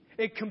feet.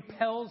 It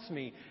compels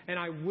me, and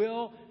I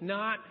will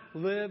not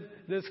live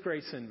this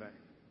grace in vain.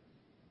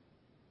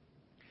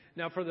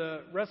 Now, for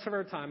the rest of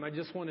our time, I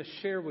just want to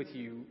share with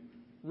you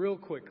real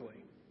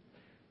quickly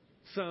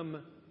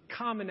some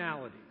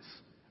commonalities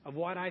of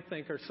what I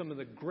think are some of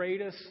the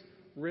greatest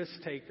risk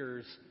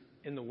takers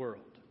in the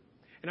world.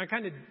 And I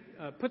kind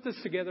of put this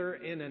together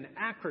in an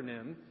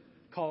acronym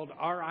called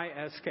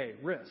RISK,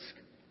 risk.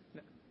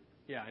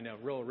 Yeah, I know,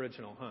 real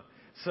original, huh?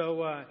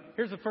 So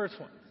here's the first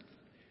one.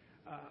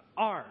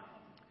 R.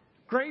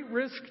 Great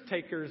risk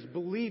takers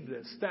believe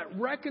this, that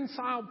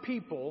reconciled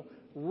people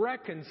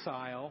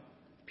reconcile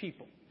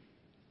people.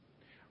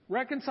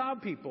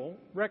 Reconciled people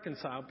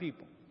reconcile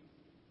people.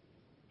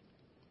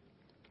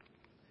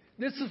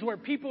 This is where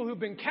people who've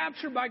been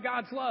captured by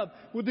God's love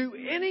will do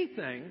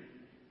anything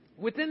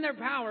within their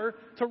power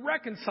to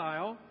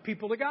reconcile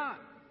people to God.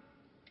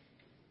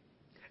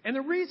 And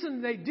the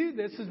reason they do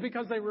this is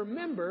because they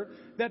remember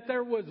that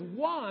there was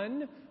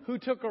one who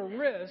took a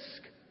risk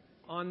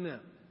on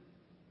them.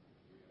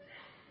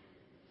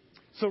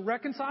 So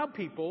reconciled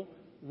people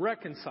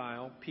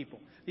reconcile people.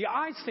 The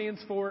I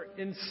stands for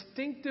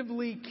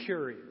instinctively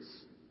curious.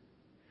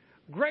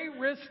 Great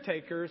risk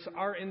takers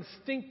are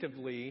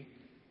instinctively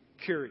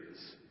curious.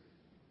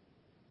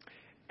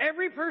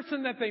 Every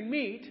person that they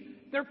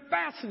meet, they're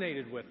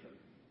fascinated with them.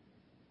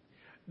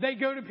 They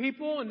go to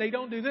people and they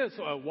don't do this.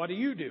 Oh, what do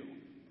you do?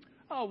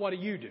 Oh, what do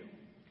you do?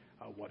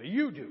 Oh, what do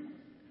you do?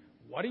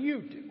 What do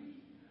you do?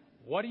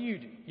 What do you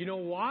do? You know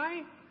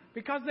why?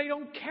 Because they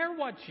don't care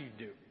what you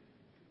do.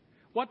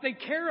 What they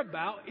care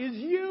about is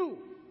you.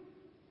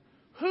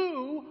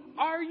 Who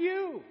are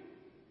you?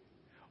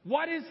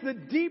 What is the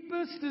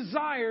deepest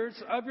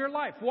desires of your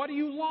life? What do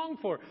you long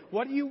for?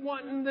 What do you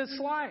want in this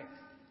life?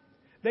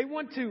 They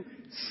want to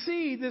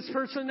see this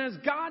person as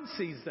God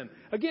sees them.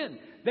 Again,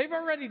 they've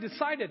already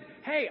decided,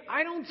 hey,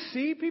 I don't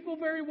see people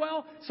very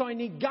well, so I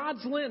need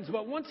God's lens.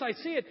 But once I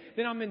see it,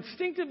 then I'm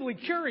instinctively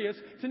curious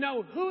to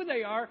know who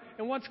they are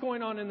and what's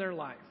going on in their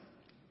life.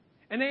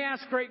 And they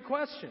ask great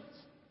questions.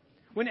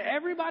 When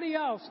everybody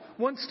else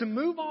wants to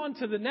move on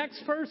to the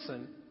next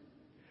person,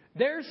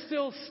 they're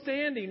still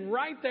standing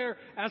right there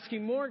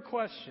asking more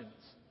questions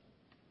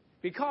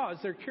because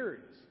they're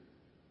curious.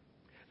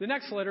 The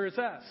next letter is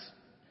S.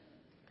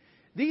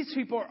 These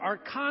people are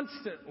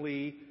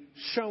constantly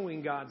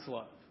showing God's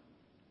love.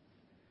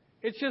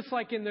 It's just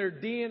like in their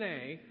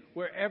DNA,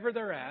 wherever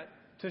they're at,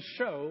 to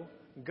show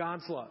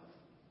God's love.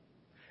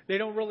 They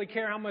don't really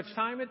care how much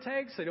time it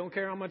takes. They don't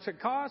care how much it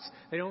costs.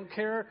 They don't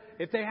care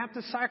if they have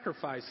to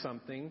sacrifice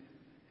something.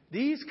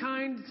 These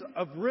kinds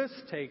of risk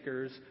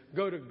takers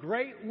go to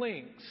great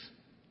lengths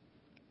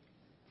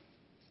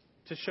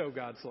to show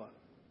God's love.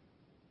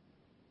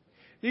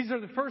 These are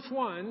the first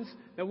ones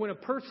that when a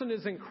person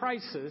is in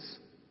crisis,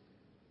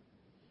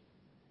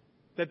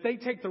 that they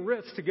take the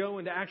risk to go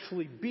and to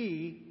actually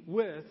be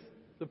with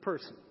the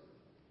person.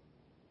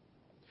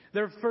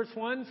 They're the first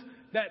ones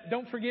that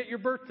don't forget your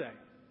birthday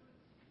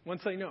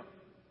once they know.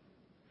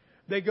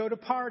 They go to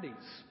parties.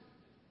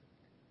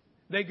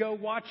 They go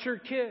watch your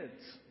kids.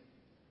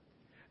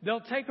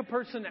 They'll take a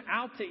person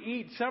out to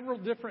eat several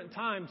different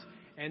times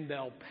and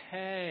they'll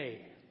pay.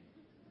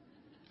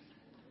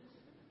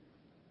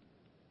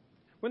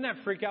 Wouldn't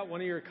that freak out one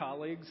of your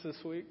colleagues this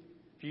week?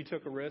 If you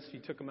took a risk,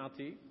 you took them out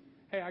to eat.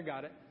 Hey, I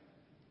got it.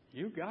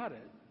 You got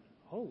it.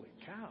 Holy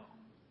cow.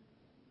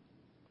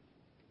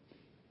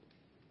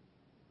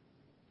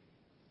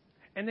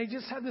 And they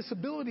just have this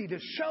ability to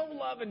show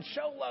love and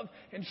show love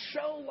and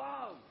show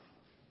love.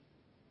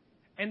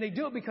 And they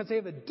do it because they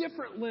have a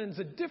different lens,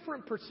 a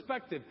different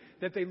perspective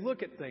that they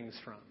look at things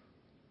from.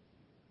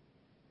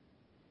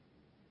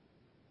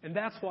 And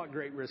that's what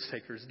great risk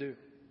takers do.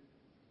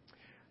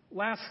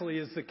 Lastly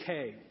is the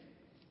K,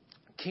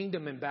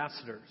 kingdom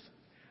ambassadors.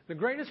 The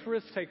greatest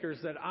risk takers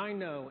that I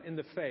know in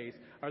the faith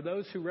are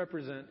those who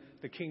represent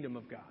the kingdom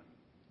of God.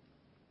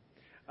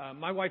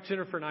 My wife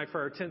Jennifer and I,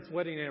 for our 10th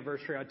wedding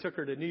anniversary, I took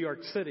her to New York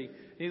City.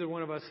 Neither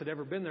one of us had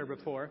ever been there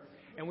before.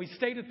 And we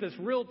stayed at this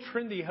real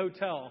trendy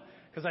hotel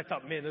because I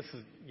thought, man, this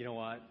is, you know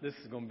what? This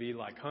is going to be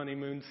like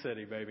honeymoon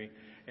city, baby.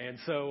 And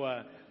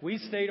so we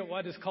stayed at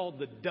what is called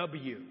the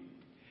W.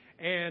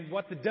 And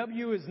what the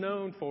W is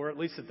known for, at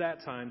least at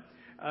that time,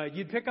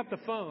 you'd pick up the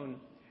phone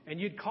and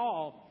you'd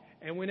call.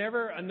 And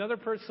whenever another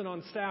person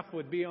on staff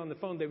would be on the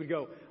phone, they would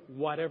go,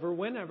 whatever,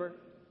 whenever.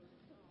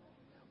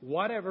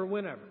 Whatever,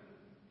 whenever.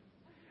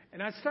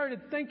 And I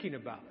started thinking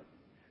about it,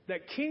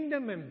 that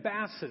kingdom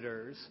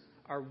ambassadors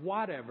are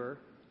whatever,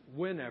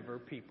 whenever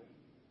people.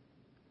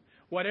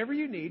 Whatever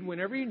you need,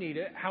 whenever you need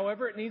it,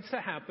 however it needs to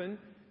happen,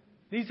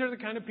 these are the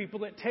kind of people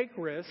that take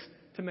risks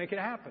to make it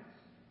happen.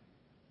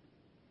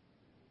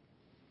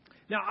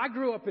 Now, I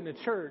grew up in a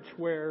church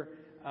where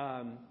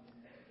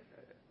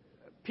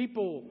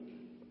people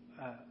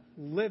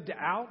lived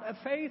out a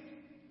faith.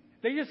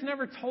 They just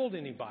never told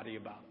anybody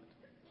about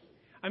it.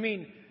 I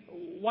mean,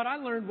 what I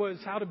learned was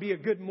how to be a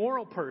good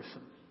moral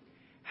person,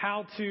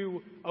 how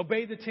to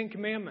obey the 10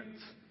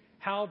 Commandments,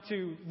 how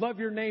to love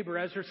your neighbor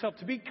as yourself,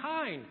 to be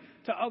kind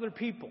to other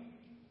people.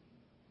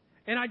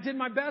 And I did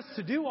my best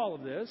to do all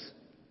of this.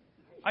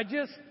 I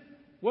just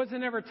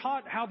wasn't ever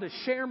taught how to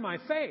share my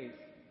faith.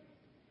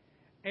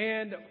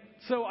 And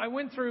so I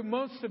went through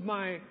most of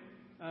my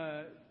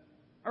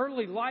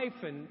early life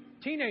and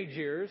teenage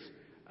years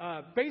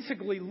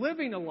basically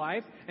living a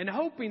life and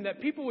hoping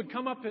that people would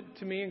come up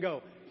to me and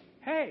go,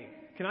 hey,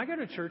 can I go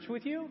to church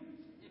with you?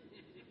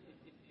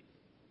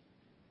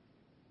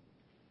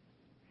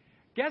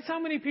 Guess how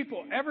many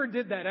people ever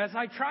did that as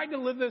I tried to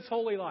live this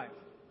holy life?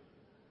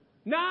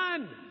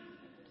 None.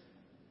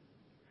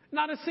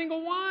 Not a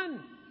single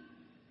one.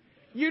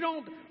 You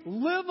don't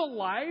live a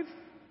life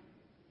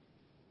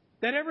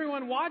that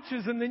everyone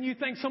watches and then you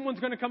think someone's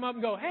going to come up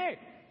and go, hey,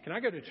 can I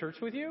go to church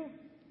with you?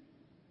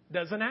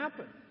 Doesn't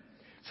happen.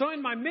 So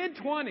in my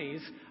mid-20s,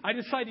 I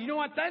decided, you know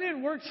what, that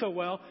didn't work so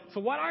well. So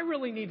what I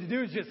really need to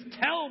do is just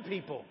tell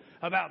people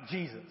about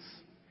Jesus.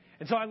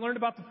 And so I learned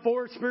about the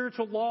 4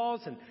 spiritual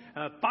laws and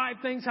 5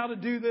 things how to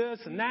do this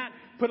and that.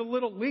 Put a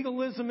little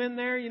legalism in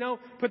there,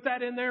 put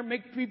that in there,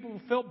 make people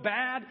feel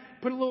bad.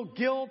 Put a little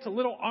guilt, a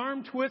little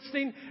arm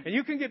twisting. And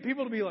you can get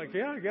people to be like,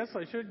 yeah, I guess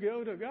I should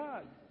go to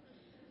God.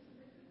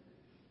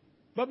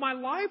 But my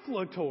life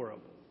looked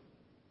horrible.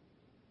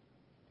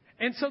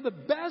 And so the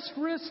best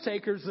risk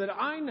takers that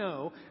I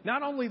know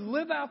not only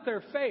live out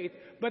their faith,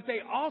 but they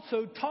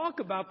also talk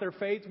about their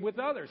faith with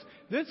others.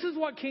 This is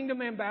what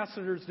kingdom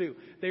ambassadors do.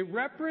 They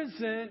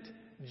represent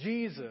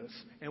Jesus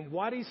and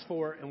what He's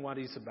for and what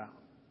He's about.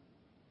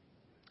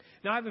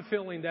 Now, I have a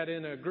feeling that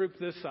in a group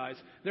this size,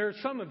 there are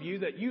some of you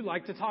that you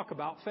like to talk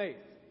about faith.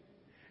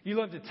 You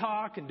love to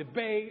talk and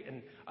debate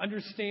and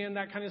understand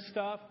that kind of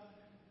stuff.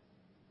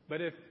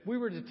 But if we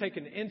were to take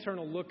an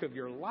internal look of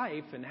your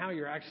life and how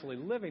you're actually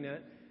living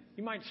it,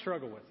 you might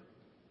struggle with it.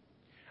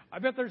 I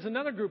bet there's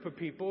another group of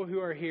people who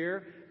are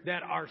here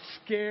that are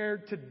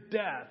scared to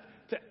death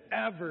to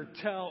ever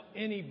tell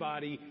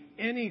anybody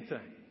anything.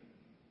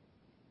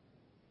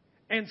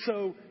 And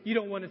so you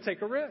don't want to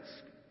take a risk.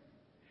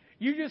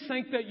 You just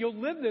think that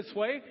you'll live this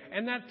way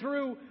and that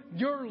through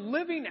your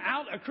living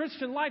out a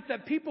Christian life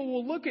that people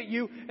will look at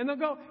you and they'll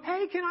go,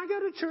 hey, can I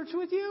go to church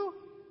with you?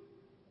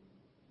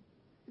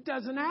 It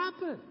doesn't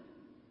happen.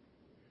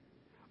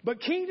 But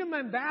kingdom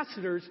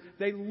ambassadors,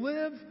 they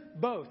live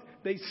both.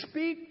 They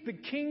speak the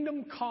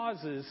kingdom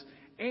causes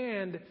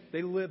and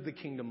they live the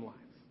kingdom life.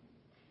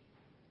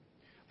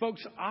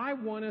 Folks, I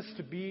want us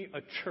to be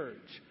a church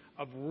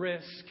of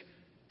risk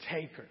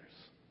takers.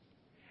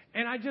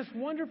 And I just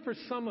wonder for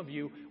some of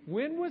you,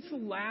 when was the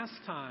last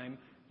time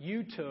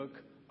you took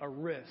a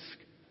risk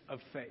of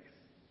faith?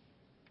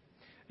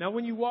 Now,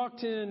 when you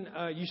walked in,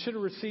 you should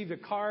have received a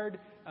card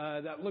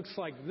that looks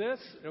like this.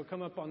 It'll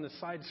come up on the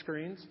side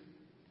screens.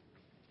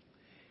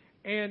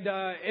 And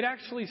it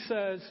actually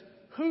says,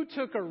 who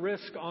took a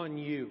risk on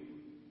you?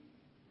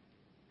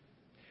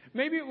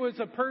 Maybe it was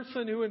a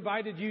person who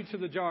invited you to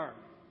the jar.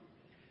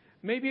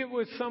 Maybe it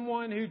was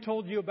someone who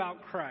told you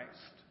about Christ.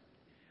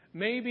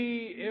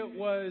 Maybe it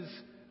was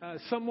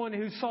someone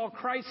who saw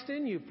Christ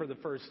in you for the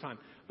first time.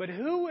 But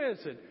who is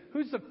it?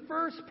 Who's the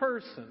first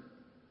person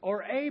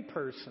or a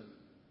person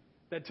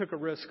that took a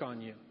risk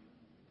on you?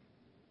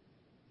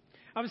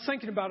 I was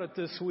thinking about it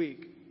this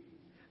week,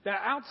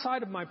 that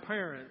outside of my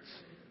parents,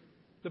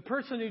 the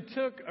person who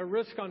took a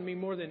risk on me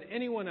more than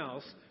anyone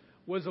else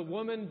was a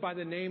woman by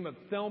the name of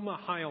Thelma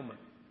Heilman.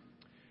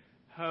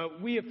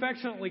 We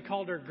affectionately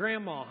called her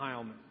Grandma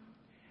Heilman.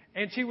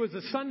 And she was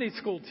a Sunday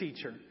school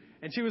teacher.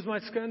 And she was my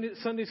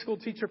Sunday school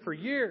teacher for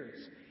years.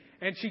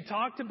 And she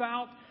talked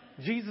about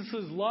Jesus'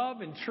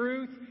 love and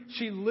truth.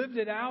 She lived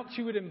it out.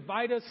 She would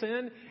invite us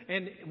in.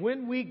 And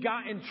when we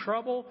got in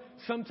trouble,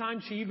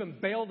 sometimes she even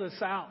bailed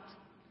us out.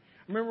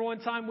 I remember one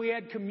time we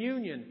had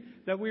communion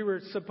that we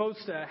were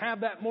supposed to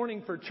have that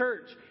morning for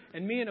church.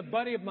 And me and a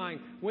buddy of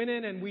mine went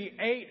in and we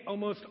ate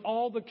almost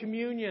all the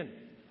communion.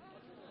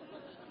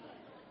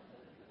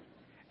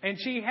 And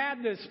she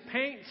had this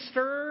paint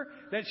stirrer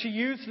that she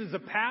used as a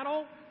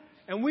paddle.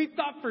 And we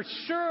thought for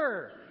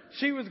sure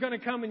she was going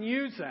to come and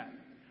use that.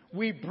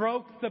 We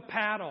broke the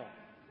paddle.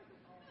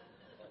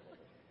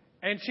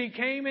 And she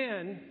came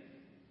in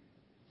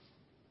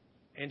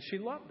and she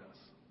loved us.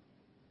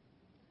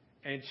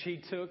 And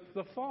she took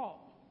the fall.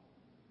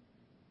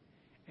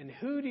 And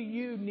who do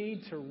you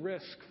need to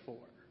risk for?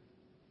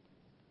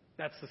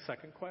 That's the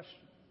second question.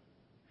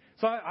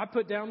 So I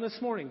put down this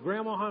morning,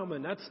 Grandma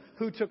Heilman, that's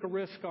who took a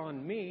risk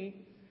on me.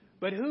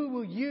 But who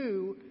will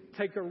you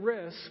take a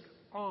risk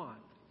on?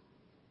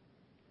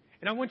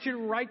 And I want you to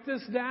write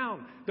this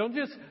down. Don't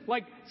just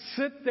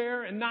sit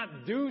there and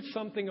not do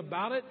something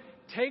about it.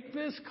 Take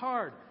this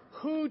card.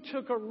 Who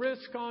took a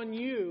risk on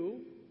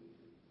you?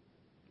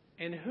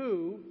 And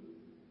who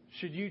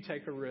should you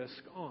take a risk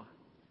on?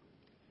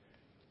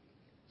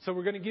 So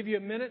we're going to give you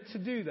a minute to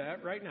do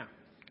that right now.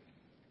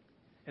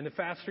 And the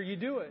faster you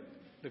do it,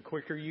 the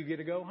quicker you get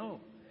to go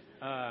home.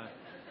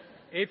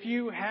 If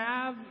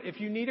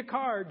you need a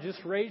card, just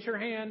raise your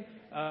hand.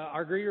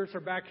 Our greeters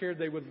are back here.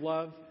 They would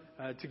love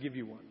to give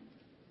you one.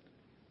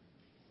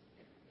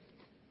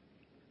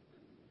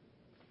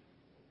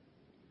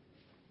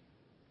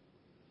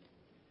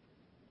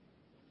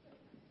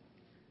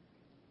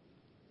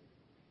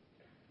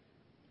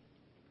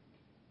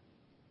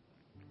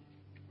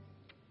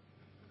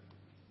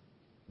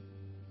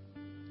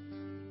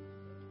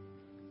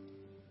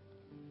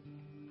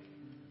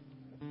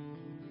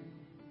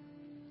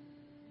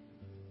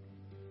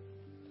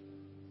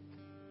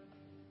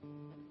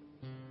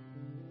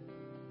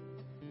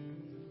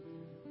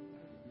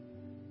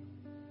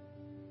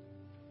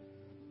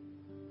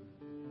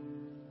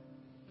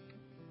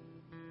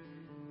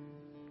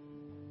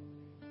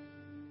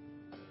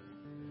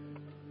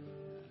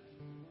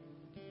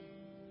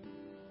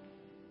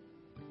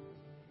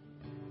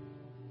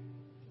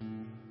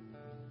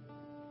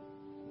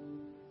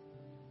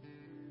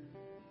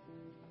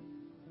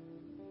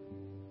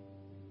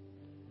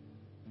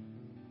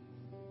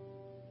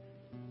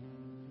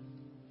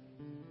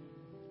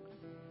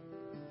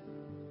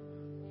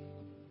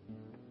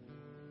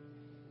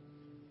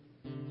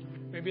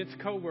 Maybe it's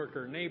a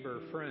coworker, neighbor,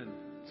 friend,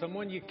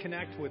 someone you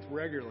connect with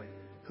regularly.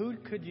 Who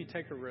could you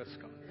take a risk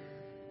on?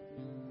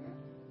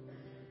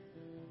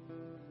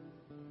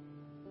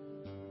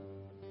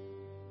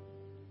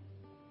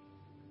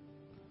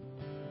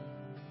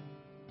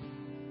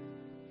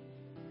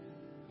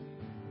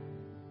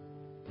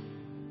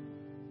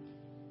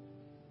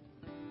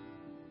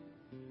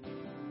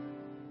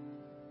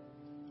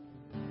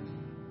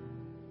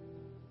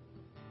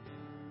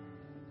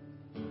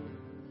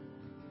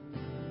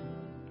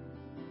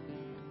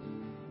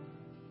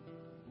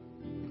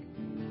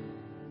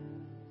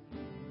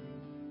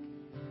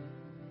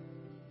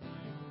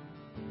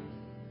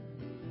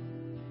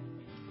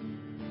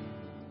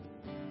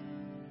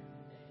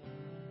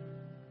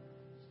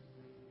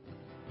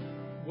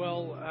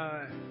 Well,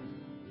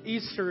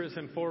 Easter is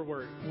in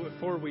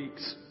 4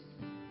 weeks.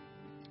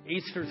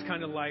 Easter's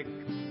kind of like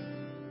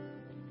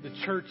the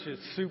church's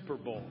Super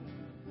Bowl.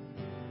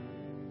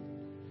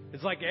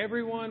 It's like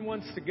everyone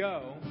wants to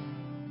go.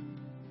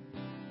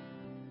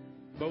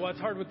 But what's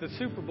hard with the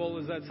Super Bowl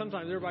is that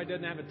sometimes everybody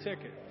doesn't have a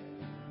ticket.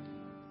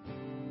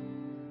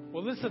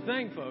 Well, this is the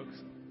thing, folks.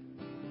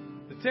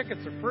 The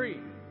tickets are free.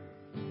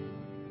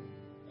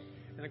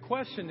 And the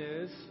question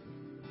is,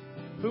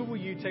 who will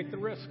you take the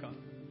risk on?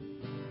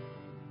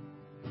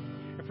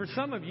 And for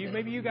some of you,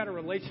 maybe you got a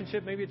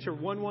relationship. Maybe it's your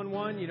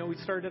 111. You know, we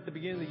started at the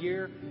beginning of the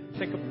year.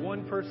 Think of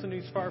one person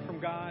who's far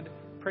from God.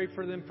 Pray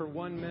for them for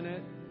 1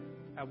 minute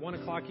at 1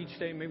 o'clock each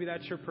day. Maybe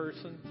that's your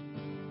person.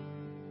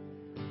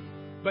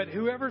 But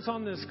whoever's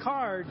on this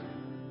card,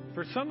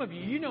 for some of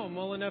you, you know them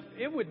well enough,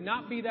 it would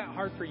not be that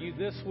hard for you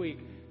this week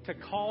to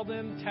call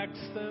them,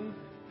 text them,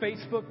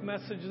 Facebook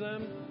message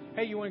them.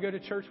 Hey, you want to go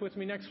to church with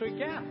me next week?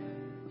 Yeah.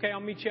 Okay, I'll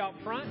meet you out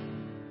front.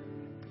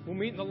 We'll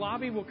meet in the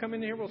lobby. We'll come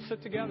in here. We'll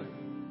sit together.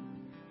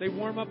 They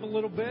warm up a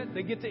little bit.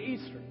 They get to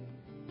Easter.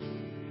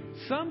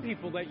 Some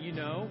people that you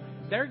know,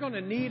 they're going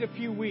to need a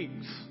few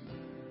weeks.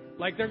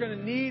 Like they're going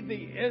to need the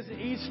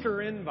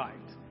Easter invite.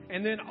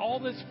 And then all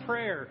this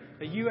prayer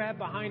that you have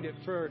behind it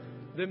for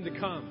them to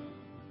come.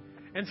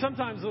 And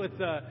sometimes with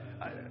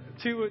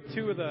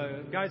two of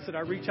the guys that I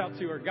reach out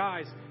to are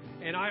guys.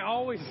 And I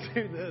always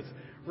do this.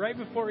 Right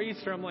before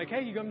Easter, I'm like,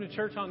 hey, you coming to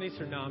church on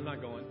Easter? No, I'm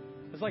not going.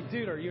 It's like,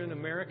 dude, are you an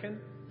American?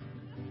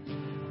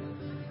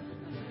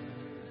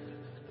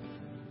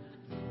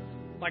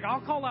 Like,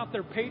 I'll call out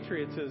their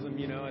patriotism,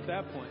 at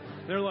that point.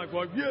 They're like,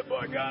 well, yeah,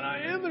 by God,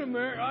 I am an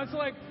American. I was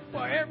like,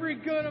 well, every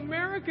good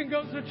American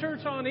goes to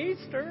church on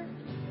Easter.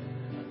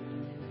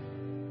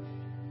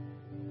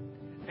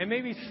 And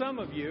maybe some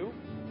of you,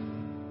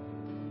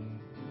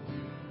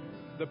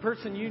 the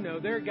person you know,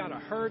 they've got a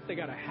hurt, they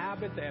got a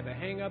habit, they have a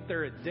hang-up,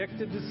 they're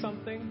addicted to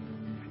something.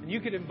 And you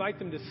could invite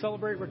them to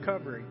celebrate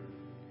recovery.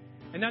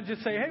 And not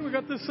just say, hey, we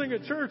got this thing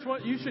at church.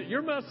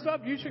 You're messed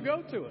up. You should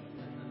go to it.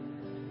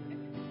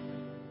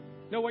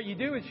 No, what you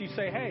do is you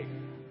say, hey,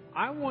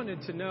 I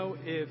wanted to know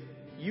if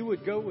you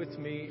would go with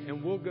me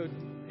and we'll go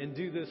and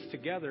do this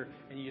together.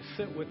 And you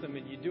sit with them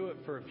and you do it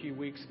for a few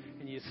weeks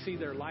and you see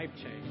their life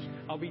change.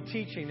 I'll be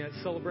teaching at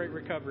Celebrate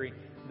Recovery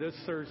this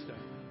Thursday.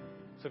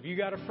 So if you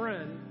got a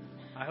friend,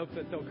 I hope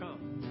that they'll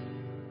come.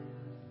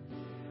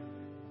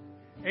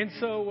 And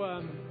so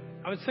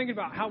I was thinking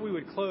about how we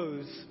would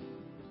close.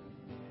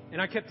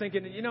 And I kept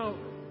thinking,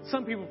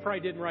 some people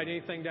probably didn't write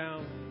anything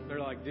down. They're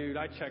like, dude,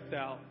 I checked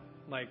out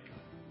like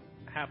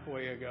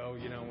halfway ago,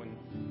 when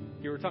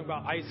you were talking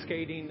about ice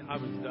skating, I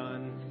was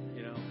done,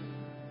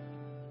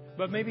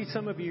 But maybe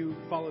some of you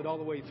followed all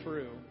the way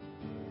through.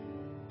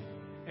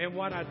 And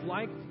what I'd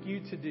like you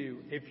to do,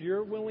 if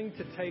you're willing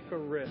to take a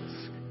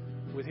risk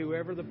with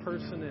whoever the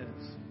person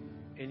is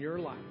in your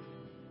life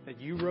that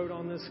you wrote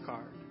on this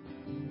card,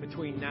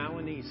 between now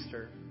and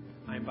Easter,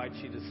 I invite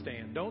you to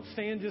stand. Don't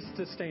stand just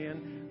to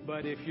stand,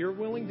 but if you're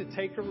willing to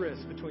take a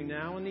risk between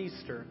now and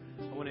Easter,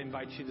 I want to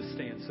invite you to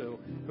stand. So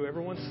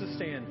whoever wants to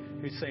stand,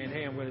 who's saying,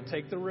 hey, I'm going to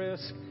take the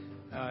risk.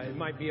 It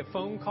might be a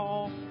phone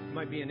call. It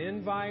might be an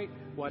invite.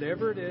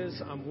 Whatever it is,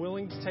 I'm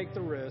willing to take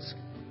the risk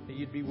that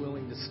you'd be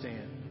willing to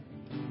stand.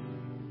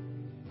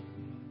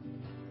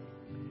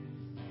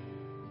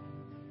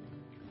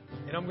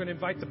 And I'm going to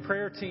invite the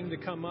prayer team to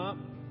come up.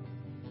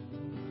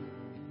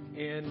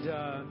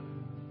 And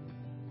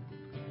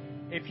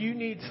if you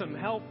need some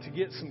help to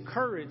get some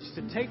courage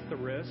to take the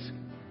risk,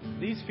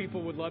 these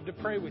people would love to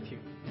pray with you.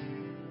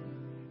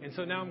 And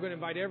so now I'm going to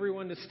invite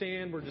everyone to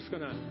stand. We're just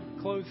going to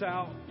close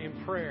out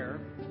in prayer.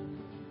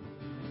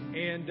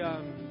 And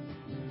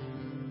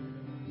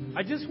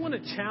I just want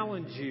to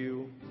challenge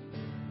you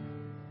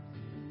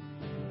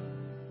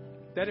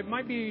that it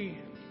might be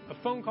a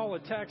phone call, a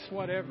text,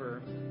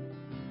 whatever.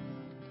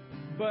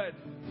 But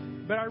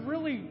I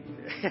really...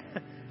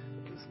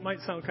 might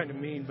sound kind of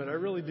mean, but I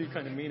really do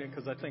kind of mean it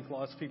because I think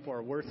lost people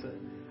are worth it.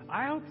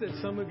 I hope that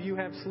some of you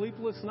have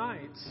sleepless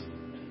nights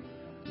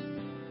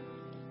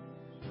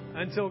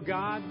until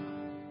God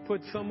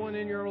puts someone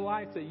in your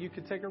life that you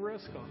could take a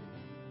risk on.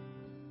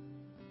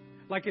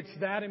 Like it's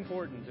that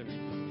important to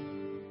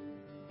me.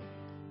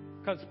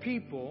 Because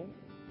people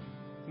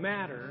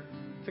matter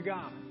to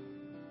God.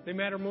 They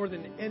matter more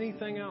than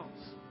anything else.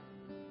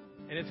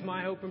 And it's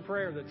my hope and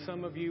prayer that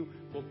some of you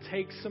will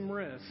take some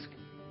risk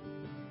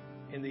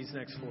in these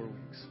next 4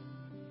 weeks.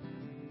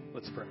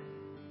 Let's pray.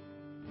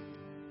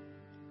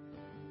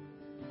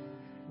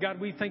 God,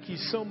 we thank you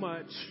so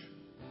much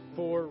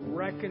for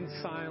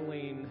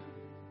reconciling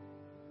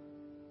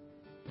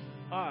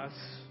us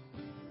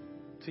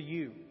to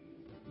you.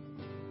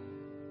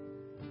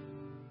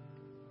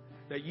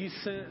 That you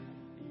sent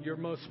your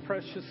most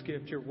precious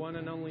gift, your one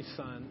and only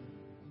Son,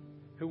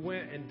 who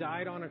went and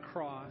died on a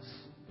cross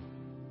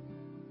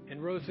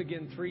and rose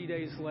again 3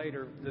 days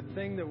later, the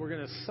thing that we're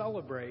going to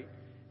celebrate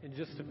in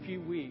just a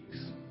few weeks.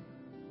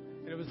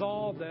 And it was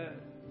all that,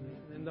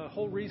 and the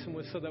whole reason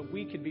was so that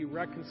we could be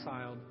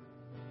reconciled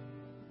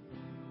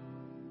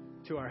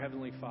to our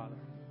Heavenly Father.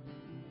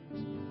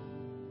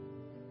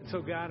 And so,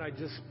 God, I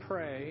just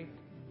pray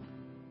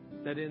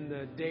that in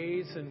the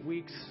days and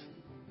weeks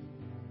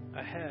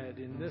ahead,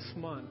 in this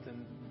month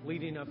and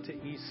leading up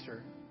to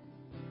Easter,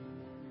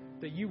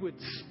 that you would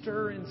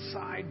stir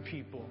inside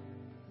people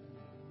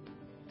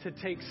to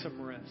take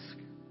some risk,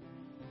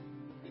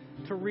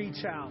 to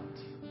reach out,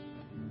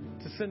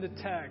 to send a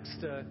text,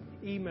 to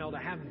email, to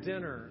have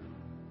dinner,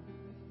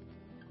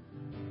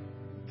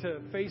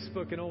 to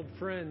Facebook an old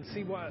friend,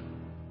 see what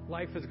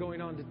life is going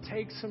on, to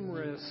take some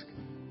risk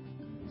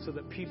so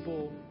that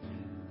people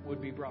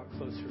would be brought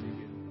closer to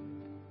you.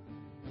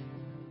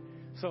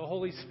 So,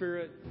 Holy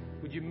Spirit,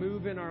 would you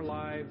move in our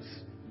lives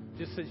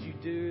just as you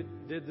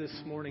did this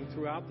morning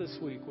throughout this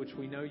week, which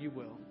we know you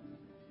will.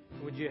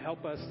 Would you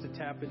help us to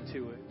tap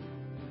into it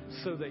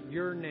so that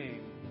your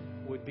name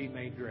would be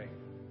made great?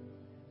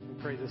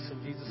 We pray this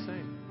in Jesus'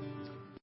 name.